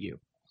educate you.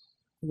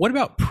 What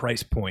about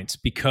price points?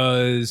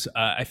 Because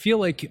I feel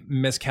like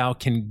mezcal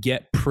can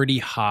get pretty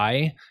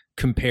high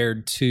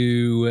compared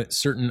to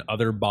certain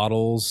other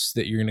bottles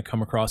that you're going to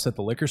come across at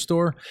the liquor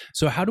store.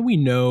 So how do we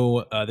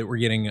know that we're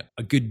getting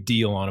a good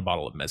deal on a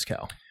bottle of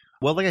mezcal?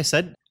 Well, like I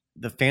said,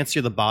 the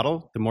fancier the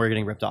bottle, the more you're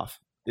getting ripped off.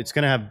 It's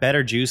going to have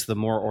better juice the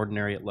more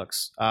ordinary it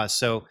looks.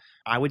 So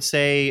I would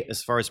say,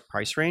 as far as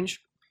price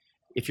range,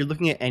 if you're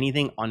looking at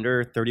anything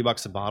under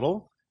 $30 a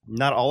bottle,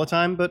 not all the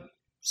time, but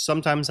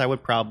sometimes I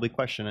would probably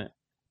question it.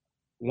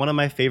 One of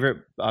my favorite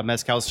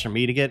mezcals for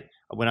me to get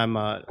when I'm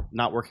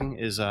not working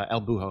is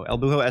El Bujo. El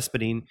Bujo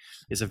Espadín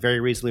is a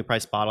very reasonably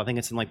priced bottle. I think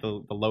it's in like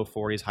the low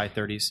 40s, high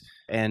 30s.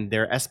 And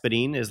their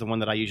Espadín is the one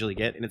that I usually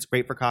get. And it's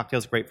great for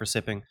cocktails, great for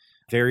sipping,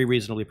 very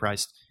reasonably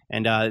priced.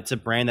 And it's a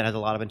brand that has a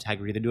lot of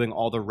integrity. They're doing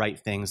all the right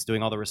things,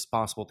 doing all the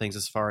responsible things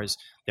as far as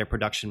their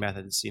production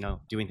methods,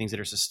 doing things that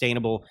are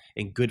sustainable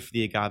and good for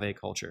the agave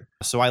culture.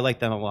 So I like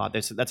them a lot.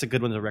 That's a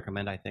good one to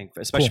recommend, I think,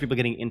 especially people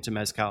getting into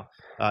mezcal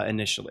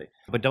initially.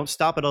 But don't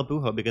stop at El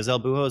Bujo, because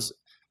El Bujo's,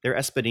 their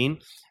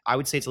Espadín, I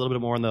would say it's a little bit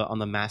more on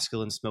the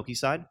masculine smoky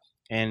side.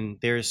 And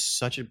there's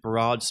such a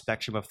broad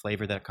spectrum of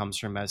flavor that comes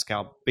from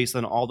mezcal based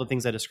on all the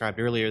things I described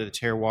earlier, the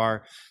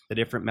terroir, the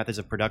different methods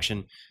of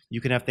production.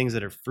 You can have things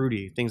that are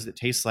fruity, things that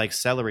taste like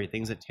celery,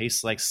 things that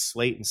taste like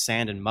slate and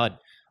sand and mud.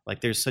 Like,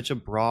 there's such a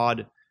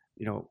broad,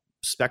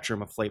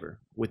 spectrum of flavor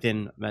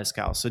within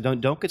mezcal. So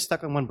don't get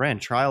stuck on one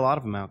brand. Try a lot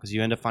of them out, because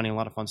you end up finding a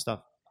lot of fun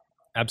stuff.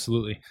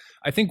 Absolutely.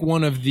 I think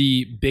one of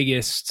the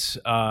biggest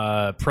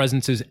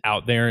presences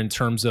out there in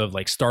terms of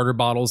like starter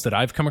bottles that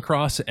I've come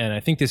across, and I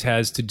think this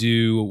has to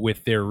do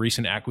with their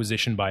recent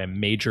acquisition by a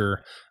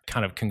major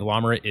kind of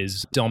conglomerate,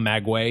 is Del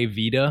Maguey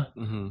Vida.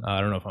 Mm-hmm.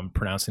 I don't know if I'm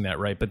pronouncing that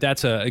right, but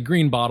that's a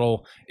green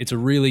bottle. It's a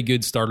really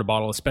good starter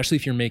bottle, especially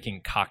if you're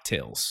making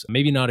cocktails.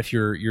 Maybe not if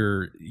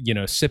you're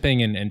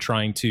sipping and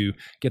trying to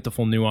get the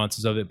full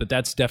nuances of it, but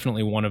that's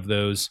definitely one of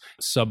those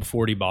sub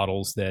 40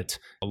 bottles that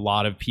a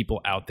lot of people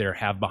out there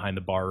have behind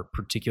the bar,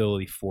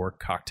 particularly for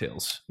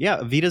cocktails.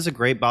 Yeah, Vita's a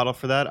great bottle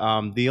for that.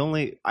 One of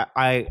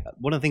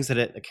the things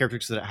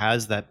characteristics that it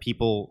has that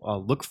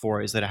people look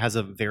for is that it has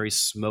a very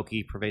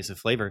smoky, pervasive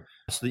flavor,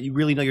 so that you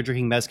really know you're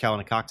drinking mezcal in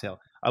a cocktail,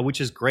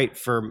 which is great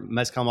for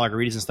mezcal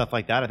margaritas and stuff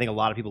like that. I think a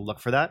lot of people look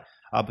for that,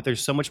 but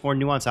there's so much more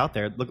nuance out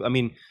there. Look, I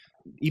mean,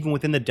 even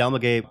within the Del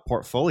Maguey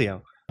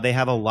portfolio, they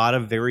have a lot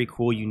of very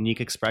cool,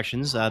 unique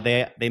expressions.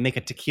 They make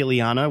a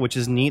tequiliana, which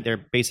is neat. They're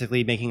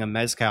basically making a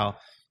mezcal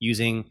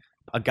using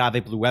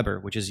agave blue Weber,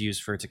 which is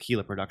used for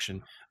tequila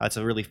production. It's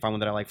a really fun one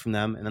that I like from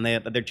them. And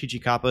then their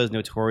Chichicapa is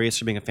notorious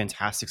for being a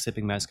fantastic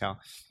sipping mezcal.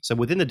 So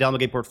within the Del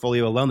Maguey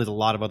portfolio alone, there's a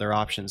lot of other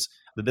options.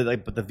 But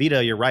the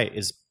Vita, you're right,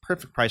 is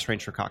perfect price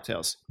range for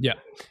cocktails. Yeah.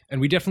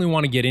 And we definitely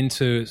want to get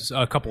into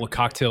a couple of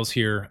cocktails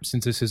here,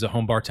 since this is a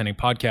home bartending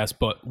podcast.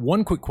 But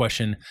one quick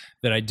question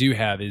that I do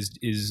have is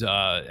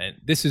and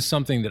this is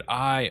something that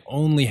I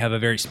only have a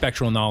very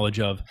spectral knowledge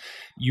of.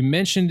 You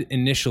mentioned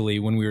initially,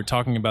 when we were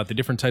talking about the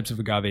different types of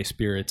agave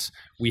spirits,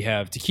 we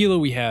have tequila,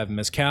 we have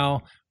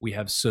mezcal, we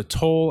have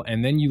sotol,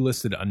 and then you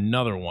listed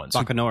another one.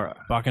 Bacanora.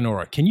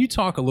 Bacanora. Can you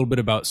talk a little bit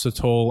about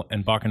sotol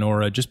and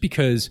bacanora? Just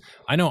because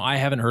I know I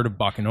haven't heard of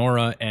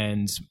bacanora,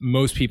 and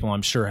most people,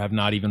 I'm sure, have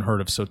not even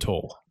heard of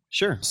sotol.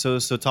 Sure. So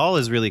sotol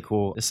is really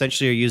cool.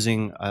 Essentially, you're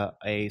using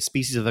a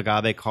species of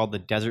agave called the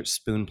desert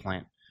spoon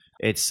plant.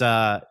 It's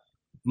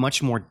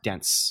much more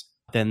dense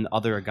than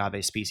other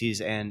agave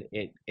species, and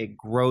it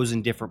grows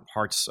in different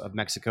parts of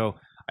Mexico.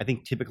 I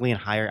think typically in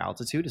higher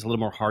altitude. It's a little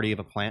more hardy of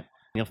a plant.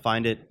 You'll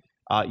find it.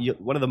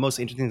 One of the most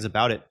interesting things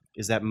about it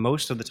is that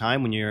most of the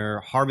time when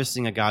you're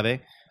harvesting agave,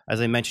 as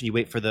I mentioned, you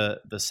wait for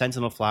the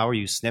sentinel flower,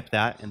 you snip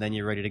that, and then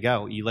you're ready to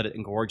go. You let it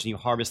engorge and you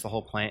harvest the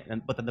whole plant,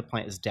 but then the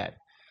plant is dead.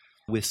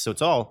 With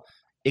sotol,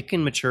 it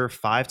can mature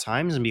 5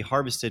 times and be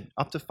harvested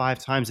up to 5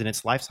 times in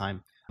its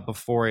lifetime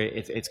before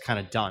it's kind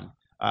of done.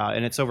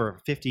 And it's over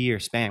a 50-year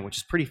span, which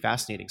is pretty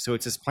fascinating. So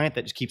it's this plant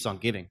that just keeps on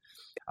giving.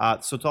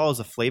 Sotol as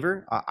a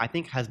flavor, I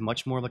think has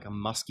much more like a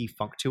musky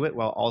funk to it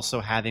while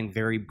also having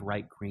very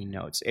bright green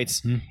notes.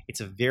 It's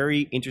a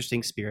very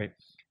interesting spirit.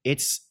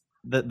 It's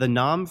the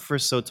nom for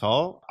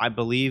sotol, I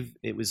believe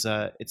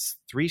it's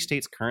 3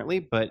 states currently,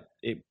 but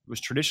it was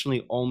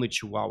traditionally only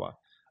Chihuahua.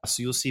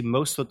 So you'll see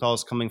most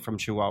sotols coming from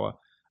Chihuahua.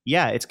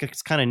 Yeah, it's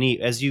kind of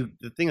neat.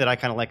 The thing that I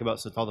kind of like about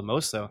sotol the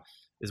most, though,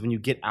 is when you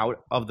get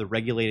out of the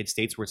regulated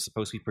states where it's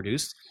supposed to be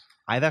produced.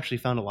 I've actually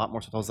found a lot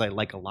more sotols that I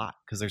like a lot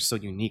because they're so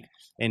unique.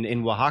 And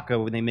in Oaxaca,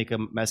 when they make a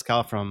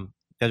mezcal from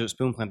desert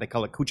spoon plant, they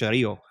call it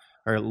cucharillo,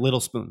 or little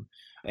spoon.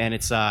 And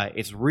it's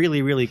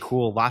really, really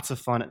cool. Lots of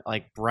fun,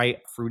 like bright,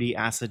 fruity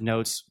acid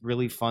notes,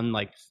 really fun,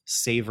 like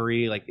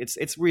savory. Like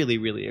it's really,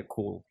 really a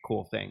cool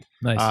thing.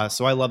 Nice.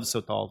 So I love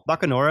sotol.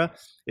 Bacanora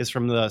is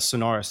from the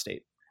Sonora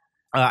state.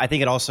 I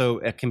think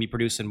it can be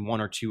produced in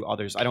 1 or 2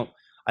 others. I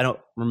don't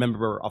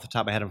remember off the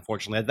top of my head,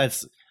 unfortunately.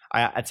 That's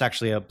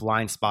actually a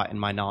blind spot in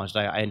my knowledge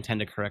that I intend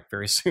to correct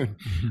very soon.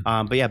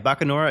 But yeah,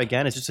 bacanora,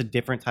 again, is just a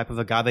different type of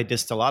agave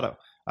distillado.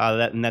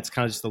 And that's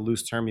kind of just the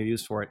loose term you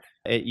use for it.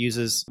 It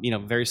uses,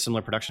 very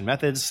similar production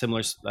methods,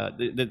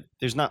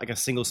 there's not like a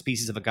single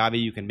species of agave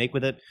you can make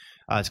with it.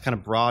 It's kind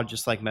of broad,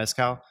 just like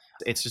mezcal.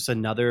 It's just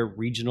another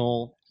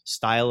regional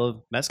style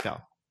of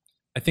mezcal.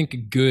 I think a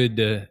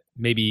good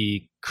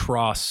maybe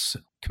cross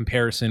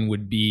comparison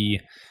would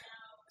be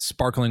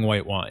sparkling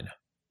white wine.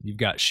 You've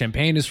got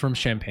Champagne is from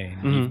Champagne.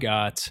 Mm-hmm. You've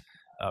got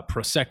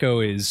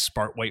Prosecco is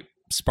white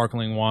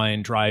sparkling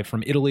wine, dry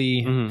from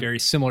Italy. Mm-hmm. Very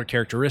similar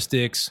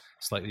characteristics,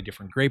 slightly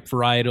different grape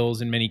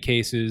varietals in many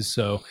cases.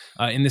 So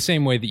in the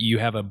same way that you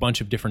have a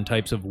bunch of different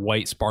types of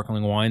white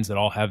sparkling wines that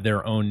all have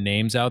their own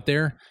names out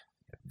there,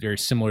 very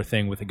similar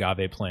thing with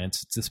agave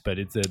plants.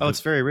 It's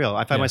very real.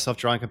 I find myself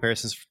drawing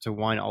comparisons to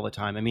wine all the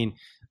time. I mean,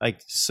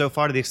 like so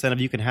far to the extent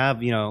of you can have,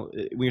 when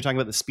you're talking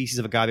about the species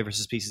of agave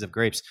versus species of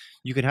grapes,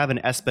 you could have an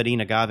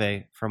Espadín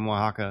agave from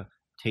Oaxaca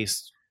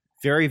taste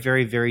very,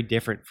 very, very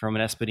different from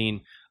an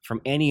Espadín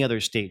from any other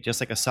state. Just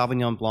like a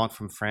Sauvignon Blanc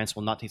from France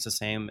will not taste the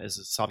same as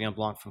a Sauvignon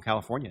Blanc from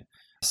California.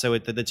 So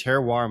the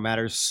terroir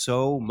matters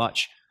so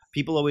much.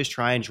 People always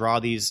try and draw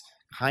these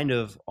kind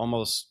of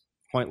almost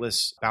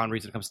pointless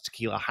boundaries when it comes to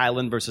tequila,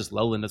 highland versus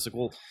lowland. It's like,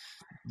 well,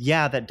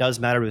 yeah, that does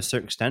matter to a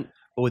certain extent,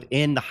 but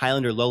within the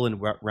highland or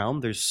lowland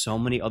realm, there's so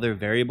many other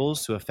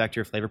variables to affect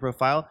your flavor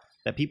profile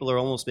that people are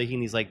almost making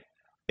these like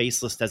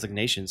baseless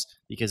designations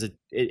because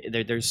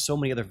there's so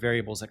many other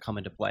variables that come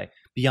into play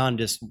beyond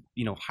just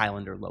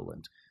highland or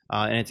lowland.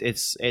 And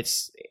it's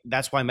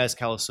that's why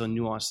mezcal is so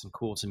nuanced and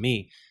cool to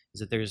me, is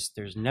that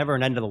there's never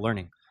an end to the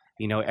learning.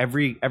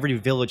 Every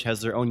village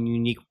has their own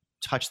unique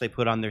touch they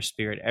put on their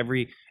spirit.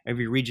 Every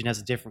region has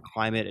a different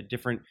climate, a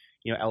different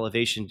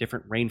elevation,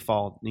 different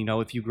rainfall.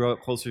 If you grow up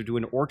closer to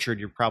an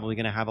orchard, you're probably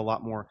going to have a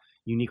lot more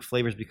unique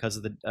flavors because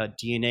of the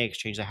DNA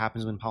exchange that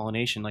happens when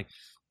pollination. Like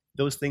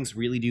those things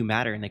really do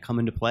matter and they come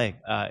into play,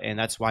 and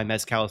that's why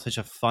mezcal is such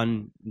a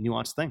fun,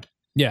 nuanced thing.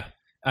 Yeah.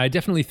 I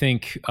definitely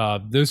think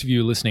those of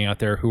you listening out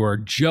there who are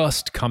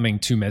just coming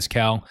to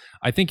mezcal,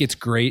 I think it's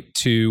great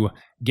to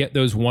get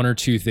those 1 or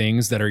 2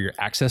 things that are your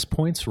access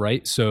points,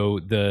 right? So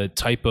the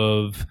type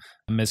of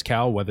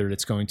mezcal, whether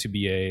it's going to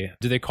be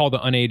do they call the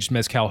unaged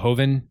mezcal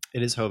Joven?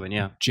 It is Joven,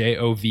 yeah.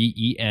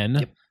 Joven.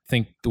 Yep.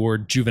 Think the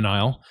word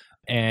juvenile.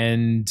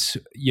 And,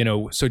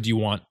 so do you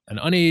want an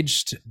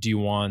unaged? Do you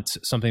want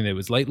something that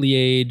was lightly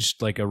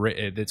aged, like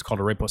that's called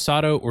a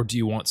reposado? Or do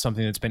you want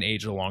something that's been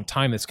aged a long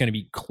time that's going to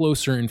be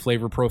closer in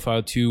flavor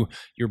profile to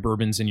your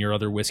bourbons and your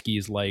other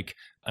whiskeys like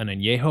an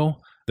añejo?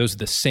 Those are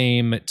the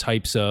same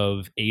types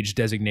of age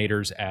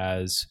designators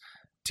as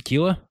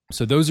tequila.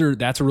 So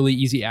that's a really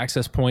easy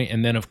access point.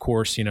 And then of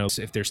course,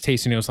 if there's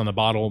tasting notes on the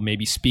bottle,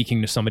 maybe speaking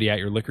to somebody at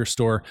your liquor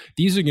store,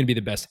 these are going to be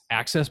the best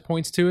access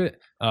points to it.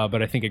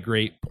 But I think a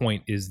great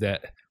point is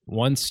that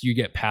once you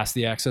get past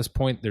the access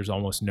point, there's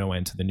almost no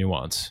end to the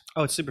nuance.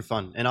 Oh, it's super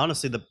fun. And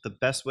honestly, the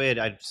best way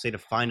I'd say to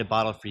find a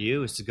bottle for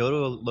you is to go to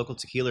a local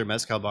tequila or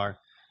mezcal bar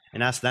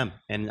and ask them.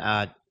 And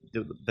I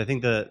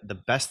think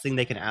the best thing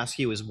they can ask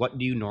you is, what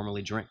do you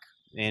normally drink?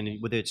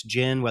 And whether it's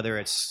gin, whether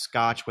it's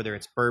scotch, whether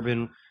it's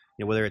bourbon,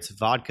 whether it's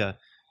vodka,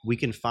 we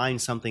can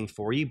find something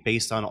for you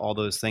based on all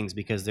those things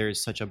because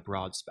there's such a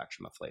broad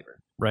spectrum of flavor.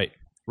 Right.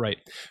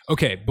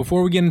 Okay,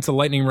 before we get into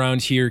lightning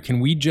round here,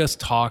 can we just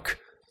talk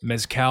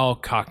mezcal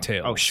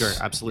cocktails? Oh, sure,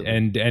 absolutely.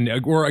 And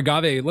or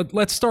agave.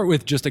 Let's start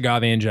with just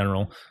agave in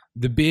general.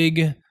 The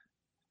big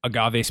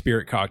agave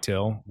spirit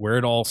cocktail, where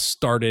it all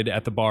started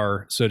at the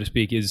bar, so to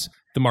speak, is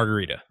the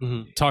margarita.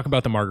 Mm-hmm. Talk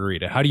about the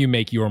margarita. How do you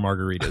make your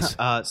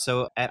margaritas?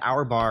 So at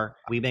our bar,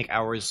 we make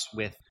ours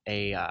with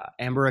a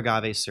amber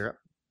agave syrup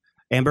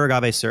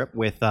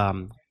with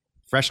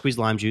fresh squeezed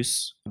lime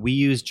juice. We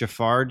use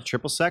Jaffard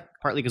triple sec,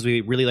 partly because we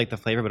really like the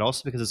flavor, but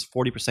also because it's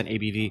 40%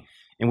 ABV,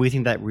 and we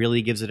think that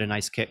really gives it a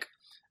nice kick.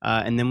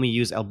 And then we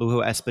use El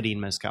Bujo Espadín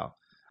Mezcal,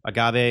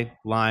 agave,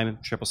 lime,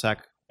 triple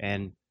sec,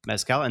 and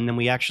mezcal. And then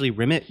we actually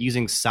rim it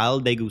using sal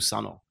de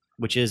gusano,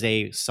 which is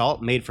a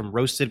salt made from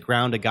roasted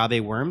ground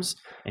agave worms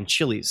and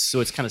chilies.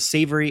 So it's kind of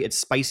savory, it's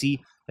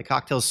spicy. The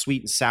cocktail's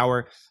sweet and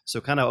sour, so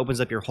it kind of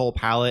opens up your whole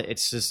palate.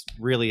 It's just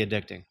really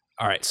addicting.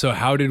 All right, so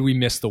how did we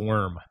miss the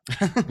worm?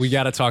 We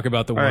got to talk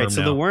about the worm. All right,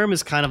 so now. the worm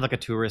is kind of like a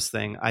tourist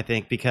thing, I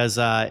think, because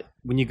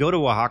when you go to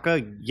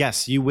Oaxaca,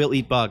 yes, you will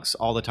eat bugs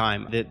all the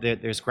time.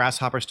 There's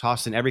grasshoppers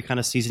tossed in every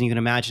kind of season you can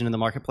imagine in the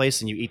marketplace,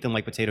 and you eat them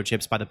like potato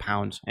chips by the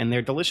pound, and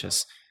they're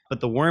delicious. But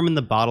the worm in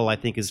the bottle, I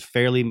think, is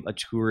fairly a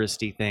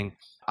touristy thing.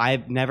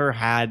 I've never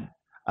had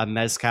a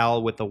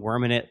mezcal with a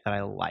worm in it that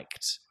I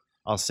liked.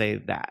 I'll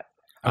say that.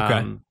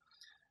 Okay.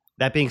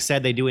 That being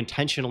said, they do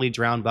intentionally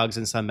drown bugs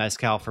in some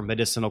mezcal for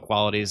medicinal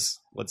qualities.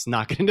 Let's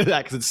not get into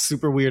that because it's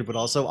super weird, but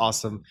also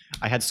awesome.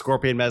 I had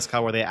scorpion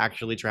mezcal where they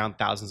actually drown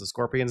thousands of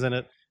scorpions in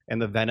it,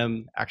 and the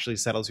venom actually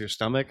settles your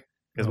stomach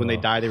because when they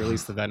die, they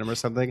release the venom or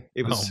something.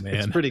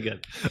 It's pretty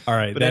good. All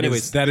right, but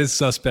that is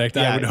suspect.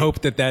 Yeah, I would hope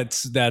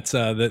that's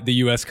the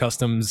U.S.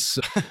 Customs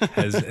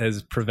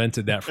has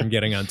prevented that from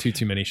getting on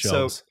too many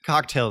shelves. So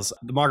cocktails,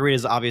 the margarita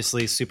is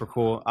obviously super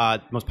cool.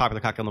 Most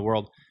popular cocktail in the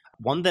world.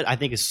 One that I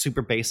think is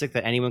super basic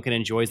that anyone can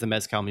enjoy is the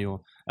Mezcal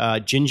Mule.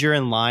 Ginger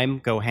and lime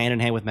go hand in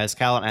hand with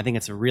mezcal, and I think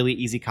it's a really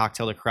easy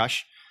cocktail to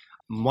crush.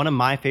 One of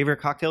my favorite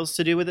cocktails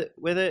to do with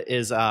it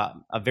is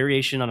a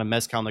variation on a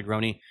Mezcal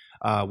Negroni.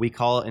 We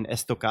call it an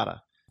estocada.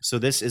 So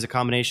this is a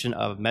combination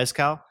of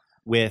mezcal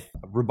with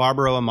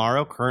Rhubarbaro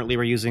Amaro. Currently,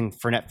 we're using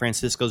Fernet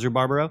Francisco's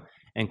Rhubarbaro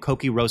and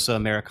Coqui Rosa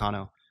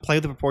Americano. Play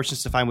with the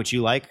proportions to find what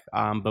you like,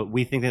 but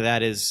we think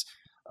that is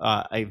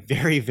a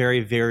very,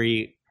 very,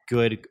 very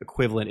good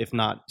equivalent, if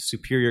not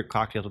superior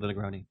cocktail to the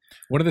Negroni.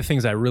 One of the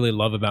things I really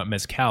love about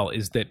mezcal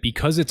is that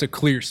because it's a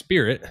clear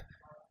spirit,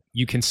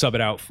 you can sub it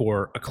out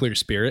for a clear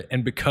spirit.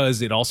 And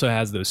because it also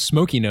has those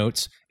smoky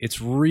notes, it's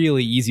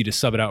really easy to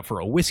sub it out for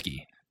a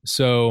whiskey.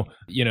 So,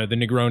 the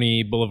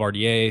Negroni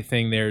Boulevardier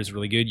thing there is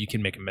really good. You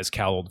can make a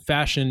mezcal old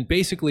fashioned.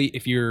 Basically,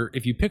 if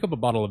you pick up a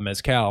bottle of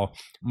mezcal,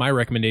 my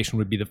recommendation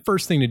would be the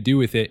first thing to do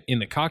with it in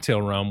the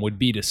cocktail realm would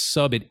be to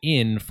sub it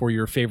in for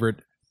your favorite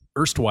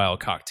erstwhile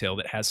cocktail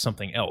that has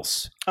something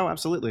else. Oh,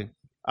 absolutely.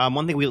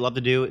 One thing we love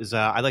to do is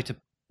I like to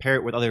pair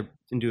it with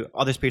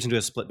other spirits into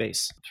a split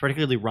base,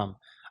 particularly rum.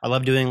 I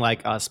love doing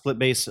like a split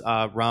base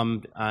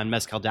rum and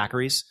mezcal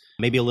daiquiris,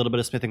 maybe a little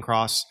bit of Smith and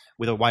Cross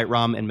with a white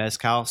rum and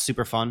mezcal,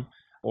 super fun.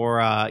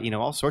 Or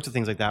all sorts of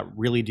things like that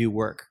really do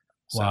work.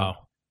 So. Wow.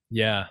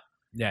 Yeah.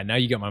 Now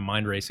you got my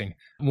mind racing.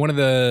 One of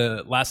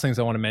the last things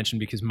I want to mention,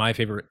 because my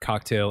favorite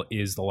cocktail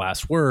is the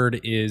last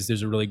word, is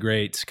there's a really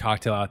great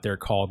cocktail out there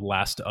called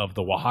Last of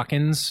the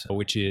Oaxacans,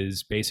 which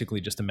is basically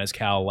just a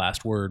mezcal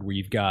last word where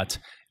you've got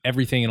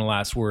everything in a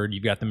last word.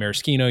 You've got the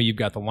maraschino, you've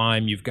got the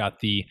lime, you've got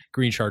the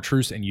green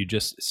chartreuse, and you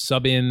just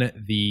sub in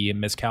the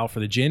mezcal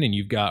for the gin, and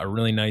you've got a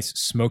really nice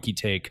smoky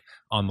take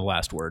on the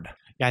last word.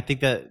 Yeah, I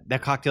think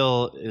that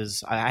cocktail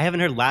is, I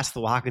haven't heard Last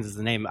of the Oaxacans is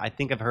the name. I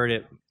think I've heard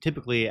it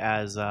typically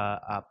as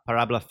a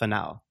Parabla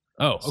Final.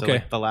 Oh, okay. So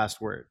like the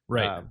last word.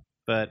 Right.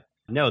 But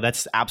no,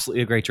 that's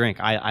absolutely a great drink.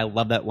 I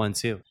love that one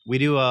too. We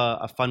do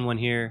a fun one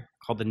here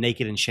called the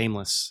Naked and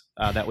Shameless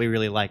that we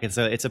really like.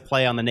 It's a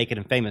play on the Naked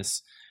and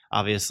Famous,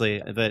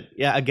 obviously. But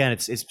yeah, again,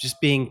 it's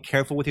just being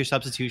careful with your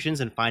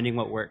substitutions and finding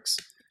what works.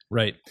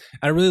 Right.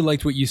 I really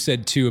liked what you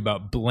said too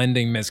about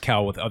blending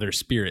mezcal with other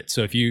spirits.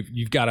 So if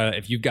you've got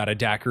a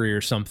daiquiri or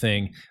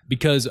something,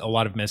 because a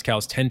lot of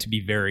mezcals tend to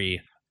be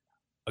very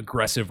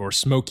aggressive or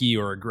smoky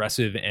or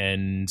aggressive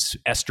and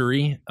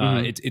estery,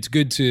 it's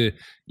good to,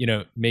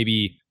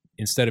 maybe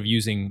instead of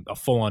using a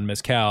full-on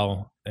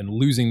mezcal and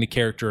losing the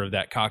character of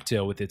that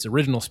cocktail with its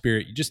original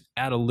spirit, you just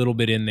add a little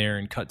bit in there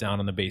and cut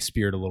down on the base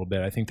spirit a little bit.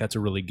 I think that's a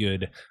really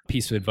good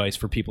piece of advice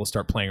for people to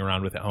start playing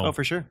around with at home. Oh,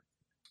 for sure.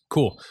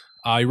 Cool.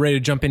 You ready to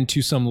jump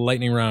into some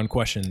lightning round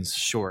questions?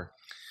 Sure.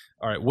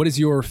 All right. What is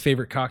your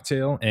favorite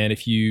cocktail? And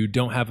if you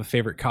don't have a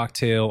favorite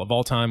cocktail of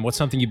all time, what's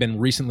something you've been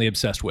recently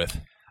obsessed with?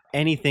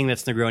 Anything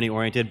that's Negroni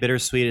oriented.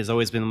 Bittersweet has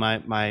always been my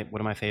one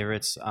of my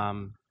favorites.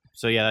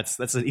 So yeah,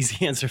 that's an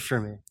easy answer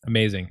for me.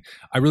 Amazing.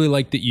 I really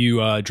like that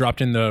you dropped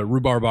in the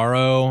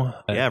Rhubarbaro.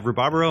 Yeah,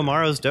 Rhubarbaro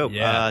Amaro is dope.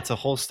 Yeah. It's a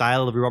whole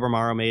style of Rhubarb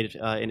Amaro made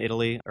in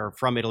Italy, or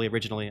from Italy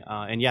originally.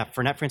 And yeah,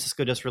 Fernet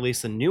Francisco just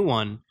released a new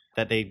one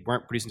that they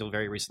weren't producing until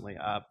very recently.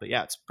 But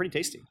yeah, it's pretty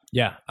tasty.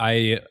 Yeah,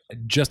 I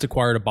just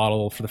acquired a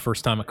bottle for the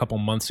first time a couple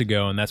months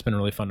ago, and that's been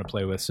really fun to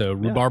play with. So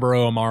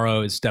Rhubarbaro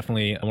Amaro is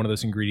definitely one of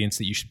those ingredients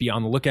that you should be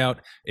on the lookout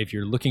if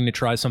you're looking to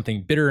try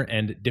something bitter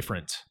and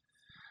different.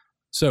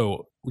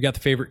 So we got the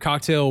favorite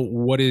cocktail.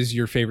 What is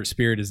your favorite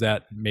spirit? Is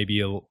that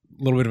maybe a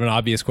little bit of an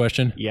obvious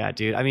question? Yeah,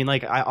 dude. I mean,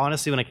 like, I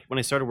honestly, when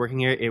I started working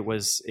here, it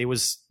was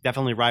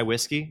definitely rye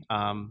whiskey.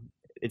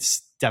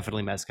 It's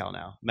definitely mezcal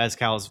now.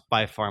 Mezcal is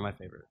by far my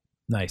favorite.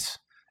 Nice.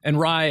 And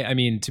rye, I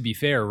mean, to be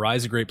fair, rye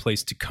is a great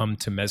place to come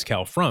to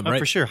mezcal from, right?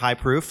 For sure. High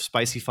proof,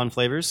 spicy, fun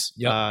flavors.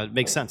 Yep.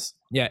 Makes sense.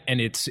 Yeah,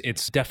 and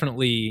it's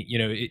definitely,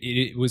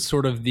 it was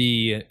sort of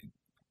the,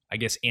 I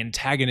guess,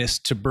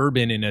 antagonist to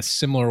bourbon in a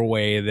similar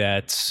way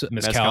that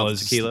mezcal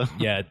is tequila.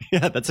 Yeah.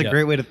 Yeah, that's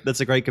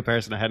a great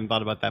comparison. I hadn't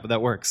thought about that, but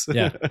that works.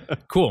 Yeah.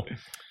 Cool.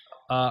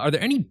 Are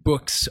there any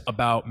books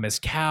about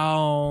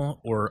mezcal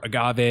or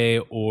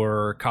agave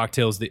or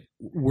cocktails that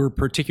were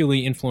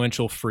particularly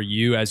influential for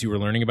you as you were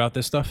learning about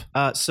this stuff?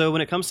 So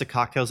when it comes to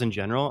cocktails in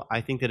general, I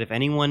think that if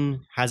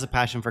anyone has a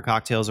passion for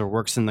cocktails or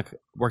works in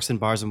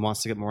bars and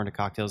wants to get more into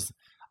cocktails,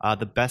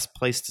 the best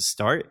place to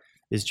start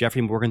is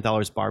Jeffrey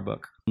Morgenthaler's Bar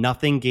Book.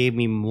 Nothing gave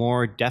me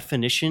more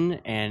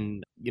definition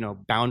and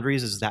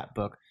boundaries as that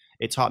book.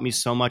 It taught me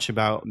so much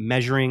about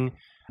measuring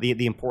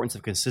the importance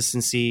of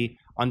consistency,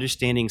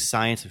 understanding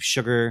science of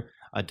sugar,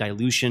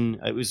 dilution.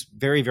 It was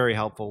very, very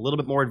helpful. A little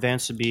bit more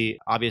advanced would be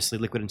obviously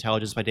Liquid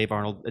Intelligence by Dave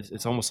Arnold.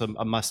 It's almost a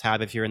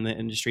must-have if you're in the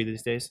industry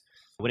these days.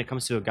 When it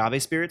comes to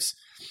agave spirits,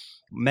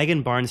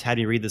 Megan Barnes had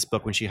me read this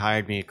book when she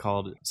hired me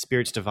called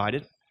Spirits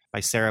Divided by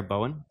Sarah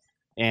Bowen.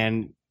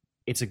 And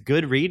it's a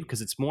good read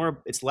because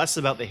it's less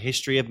about the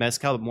history of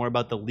mezcal, but more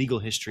about the legal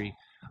history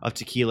of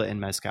tequila and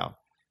mezcal.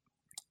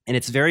 And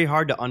it's very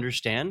hard to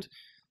understand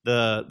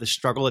the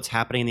struggle that's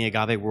happening in the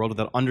agave world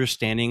without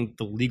understanding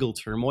the legal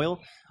turmoil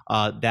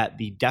that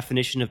the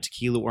definition of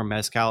tequila or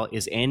mezcal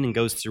is in and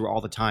goes through all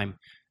the time,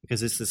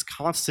 because it's this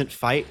constant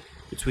fight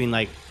between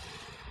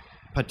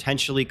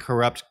potentially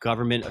corrupt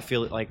government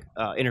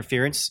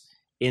interference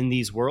in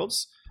these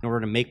worlds in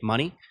order to make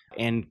money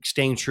and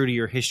staying true to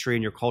your history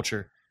and your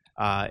culture.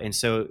 And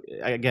so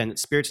again,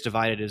 Spirits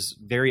Divided is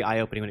very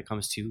eye-opening when it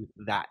comes to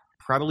that.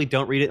 Probably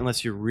don't read it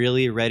unless you're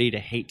really ready to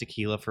hate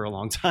tequila for a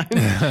long time,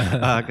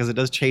 because it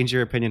does change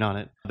your opinion on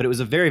it. But it was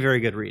a very, very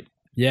good read.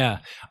 Yeah,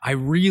 I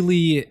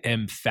really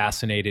am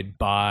fascinated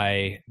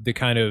by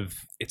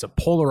it's a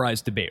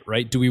polarized debate,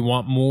 right? Do we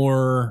want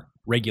more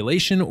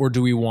regulation or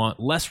do we want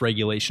less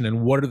regulation?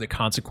 And what are the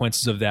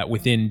consequences of that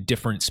within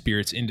different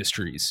spirits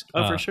industries?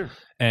 Oh, for sure.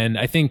 And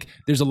I think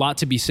there's a lot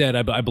to be said.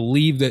 I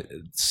believe that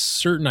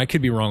I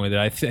could be wrong with it.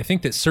 I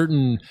think that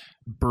certain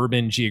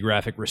bourbon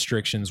geographic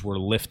restrictions were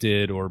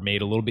lifted or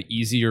made a little bit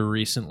easier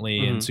recently.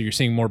 Mm-hmm. And so you're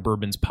seeing more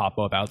bourbons pop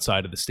up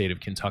outside of the state of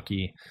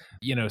Kentucky.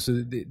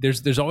 So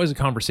there's always a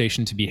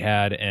conversation to be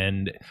had.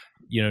 And,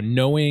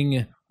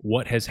 knowing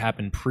what has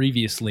happened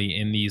previously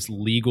in these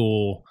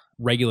legal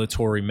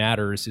regulatory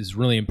matters is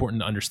really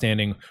important to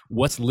understanding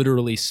what's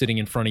literally sitting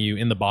in front of you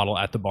in the bottle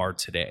at the bar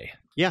today.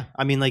 Yeah.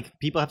 I mean,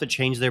 people have to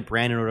change their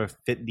brand in order to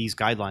fit these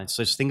guidelines.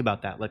 So just think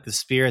about that. The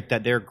spirit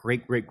that their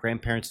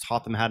great-great-grandparents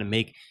taught them how to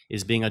make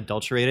is being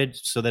adulterated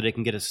so that it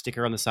can get a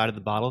sticker on the side of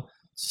the bottle to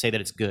say that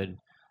it's good.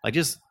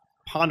 Just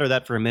ponder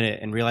that for a minute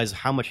and realize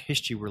how much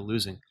history we're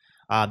losing.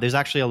 There's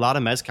actually a lot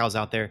of mezcals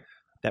out there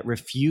that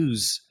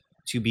refuse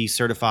to be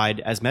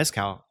certified as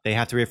mezcal. They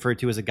have to refer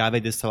to as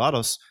agave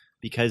destilados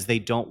because they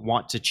don't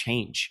want to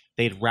change.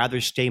 They'd rather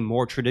stay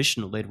more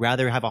traditional. They'd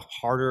rather have a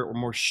harder or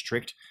more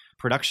strict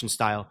production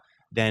style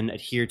than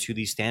adhere to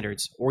these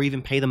standards or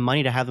even pay them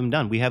money to have them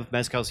done. We have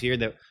mezcals here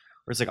where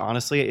it's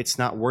honestly, it's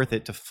not worth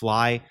it to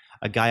fly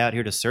a guy out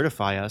here to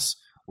certify us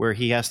where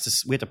we have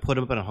to put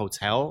him up in a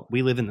hotel.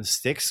 We live in the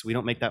sticks. We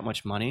don't make that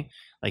much money.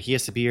 He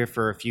has to be here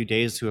for a few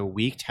days to a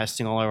week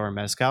testing all of our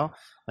mezcal.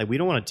 We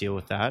don't want to deal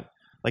with that.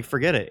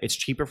 Forget it. It's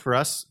cheaper for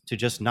us to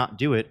just not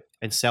do it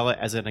and sell it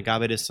as an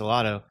agave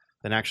destilado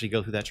than actually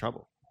go through that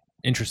trouble.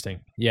 Interesting.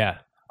 Yeah.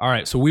 All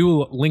right. So we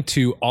will link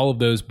to all of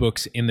those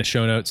books in the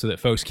show notes so that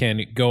folks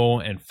can go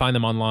and find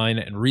them online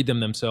and read them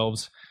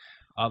themselves.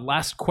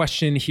 Last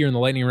question here in the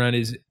lightning round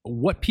is,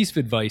 what piece of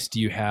advice do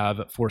you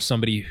have for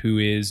somebody who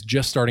is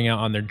just starting out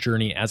on their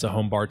journey as a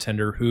home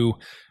bartender who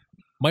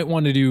might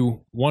want to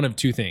do one of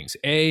two things?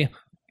 A,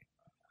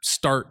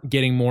 start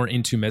getting more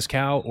into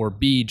mezcal, or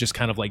B, just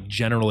kind of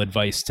general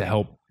advice to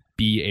help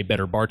be a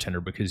better bartender,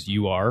 because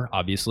you are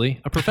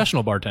obviously a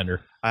professional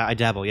bartender. I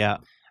dabble, yeah.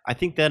 I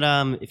think that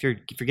if you're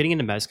getting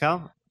into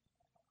mezcal,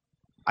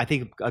 I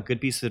think a good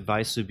piece of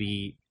advice would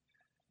be,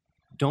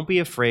 don't be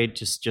afraid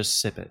to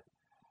just sip it.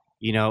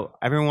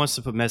 Everyone wants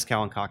to put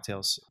mezcal in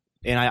cocktails,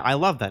 and I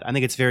love that. I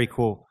think it's very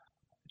cool.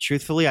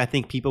 Truthfully, I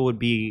think people would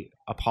be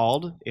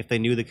appalled if they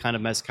knew the kind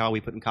of mezcal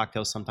we put in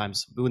cocktails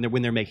sometimes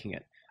when they're making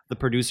it. The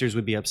producers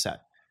would be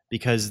upset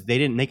because they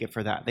didn't make it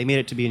for that. They made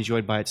it to be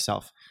enjoyed by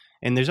itself.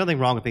 And there's nothing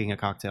wrong with picking a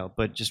cocktail,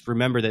 but just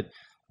remember that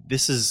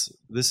this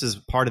is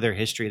part of their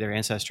history, their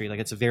ancestry.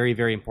 It's a very,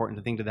 very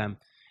important thing to them.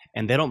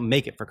 And they don't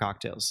make it for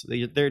cocktails.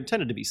 They're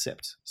intended to be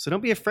sipped. So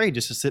don't be afraid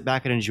just to sit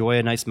back and enjoy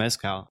a nice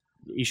mezcal.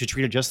 You should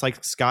treat it just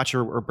like scotch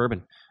or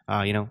bourbon.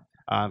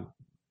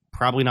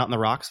 Probably not in the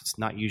rocks. It's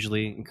not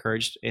usually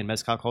encouraged in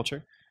mezcal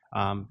culture.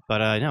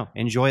 But no,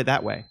 enjoy it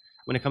that way.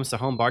 When it comes to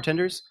home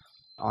bartenders,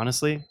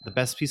 honestly, the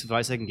best piece of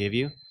advice I can give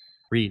you,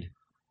 read.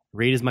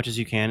 Read as much as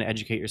you can,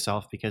 educate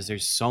yourself, because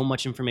there's so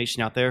much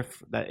information out there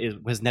that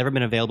has never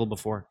been available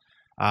before.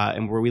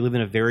 And where we live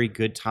in a very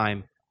good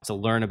time to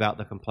learn about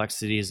the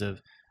complexities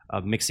of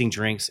mixing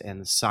drinks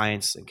and the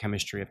science and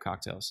chemistry of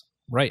cocktails.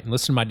 Right. And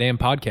listen to my damn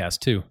podcast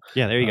too.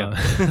 Yeah, there you go.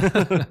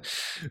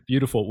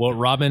 Beautiful. Well,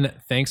 Robin,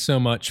 thanks so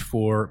much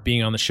for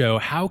being on the show.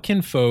 How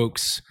can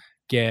folks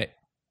get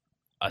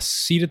a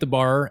seat at the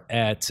bar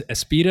at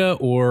Espita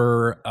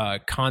or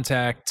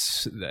contact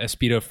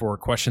Espita for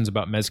questions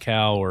about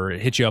Mezcal or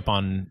hit you up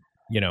on,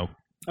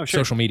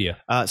 social media?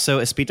 So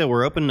Espita,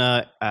 we're open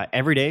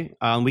every day.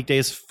 On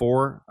weekdays,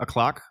 4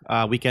 o'clock.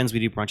 Weekends, we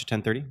do brunch at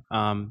 10:30.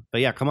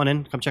 But yeah, come on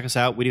in. Come check us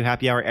out. We do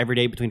happy hour every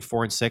day between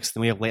 4 and 6.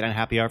 Then we have late night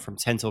happy hour from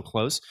 10 till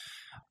close.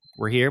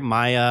 We're here.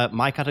 My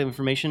contact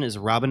information is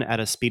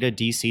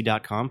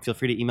robin@espitadc.com. Feel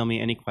free to email me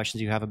any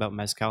questions you have about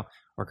Mezcal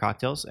or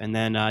cocktails. And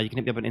then you can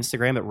hit me up on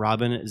Instagram at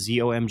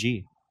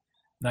robinzomg.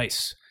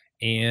 Nice.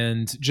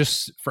 And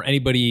just for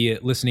anybody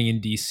listening in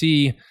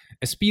DC,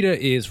 Espita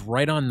is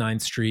right on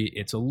 9th Street.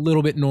 It's a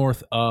little bit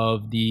north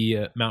of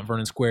the Mount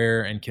Vernon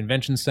Square and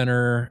Convention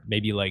Center,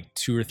 maybe like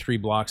 2 or 3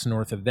 blocks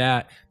north of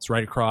that. It's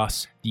right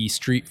across the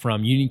street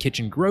from Union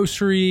Kitchen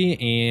Grocery,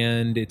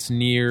 and it's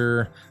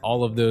near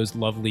all of those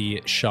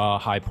lovely Shaw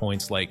high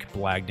points like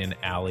Blagden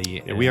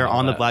Alley. Yeah, we are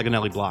on the Blagden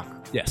Alley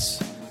block.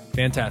 Yes.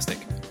 Fantastic.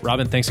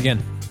 Robin, thanks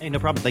again. Hey, no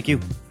problem. Thank you.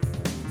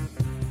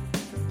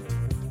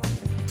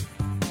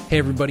 Hey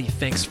everybody,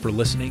 thanks for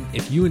listening.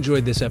 If you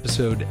enjoyed this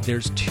episode,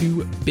 there's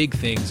 2 big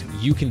things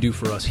you can do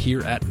for us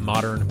here at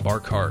Modern Bar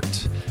Cart.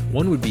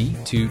 One would be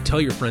to tell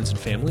your friends and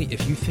family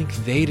if you think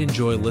they'd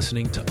enjoy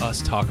listening to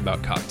us talk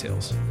about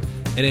cocktails.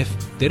 And if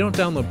they don't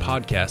download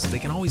podcasts, they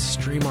can always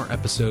stream our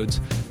episodes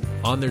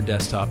on their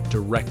desktop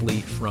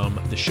directly from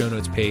the show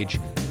notes page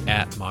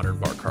at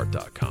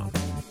modernbarcart.com.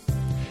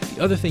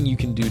 The other thing you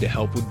can do to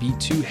help would be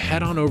to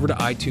head on over to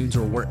iTunes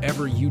or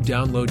wherever you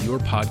download your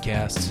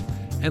podcasts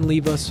and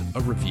leave us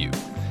a review.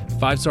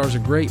 5 stars are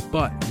great,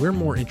 but we're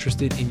more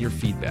interested in your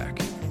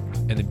feedback.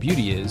 And the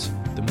beauty is,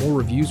 the more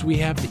reviews we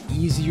have, the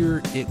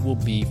easier it will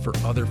be for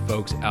other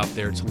folks out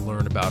there to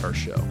learn about our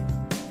show.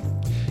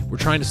 We're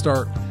trying to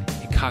start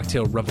a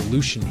cocktail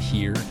revolution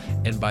here,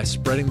 and by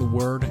spreading the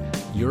word,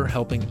 you're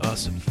helping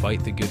us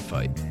fight the good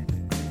fight.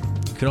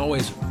 You can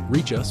always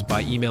reach us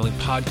by emailing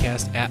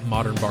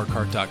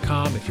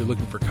podcast@modernbarcart.com if you're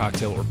looking for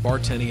cocktail or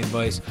bartending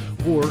advice,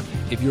 or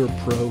if you're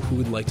a pro who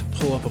would like to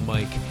pull up a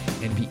mic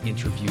and be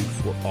interviewed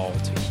for all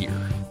to hear.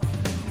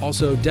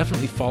 Also,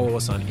 definitely follow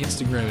us on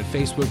Instagram and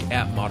Facebook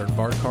at Modern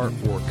Bar Cart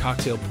for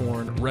cocktail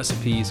porn,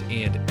 recipes,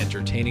 and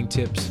entertaining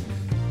tips.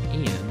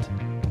 And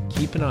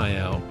keep an eye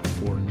out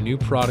for new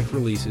product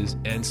releases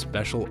and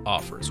special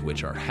offers,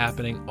 which are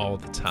happening all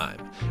the time.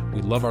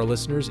 We love our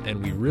listeners,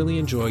 and we really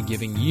enjoy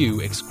giving you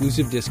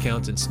exclusive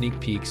discounts and sneak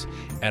peeks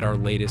at our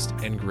latest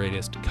and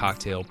greatest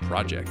cocktail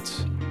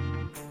projects.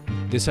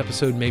 This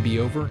episode may be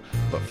over,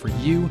 but for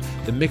you,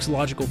 the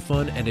mixological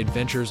fun and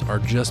adventures are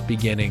just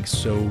beginning,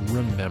 so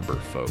remember,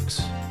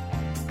 folks,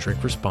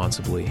 drink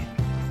responsibly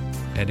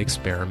and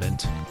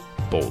experiment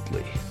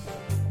boldly.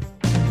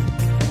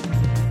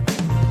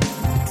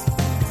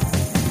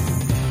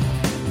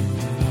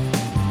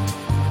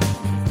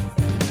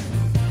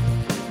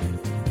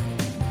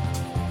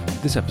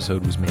 This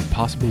episode was made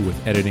possible with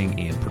editing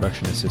and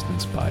production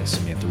assistance by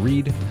Samantha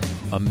Reed,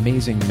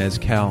 amazing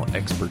Mezcal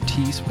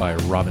expertise by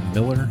Robin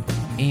Miller,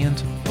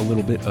 and a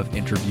little bit of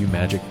interview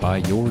magic by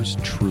yours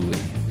truly.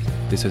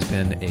 This has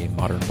been a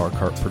Modern Bar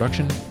Cart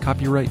production,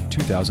 copyright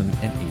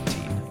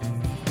 2018.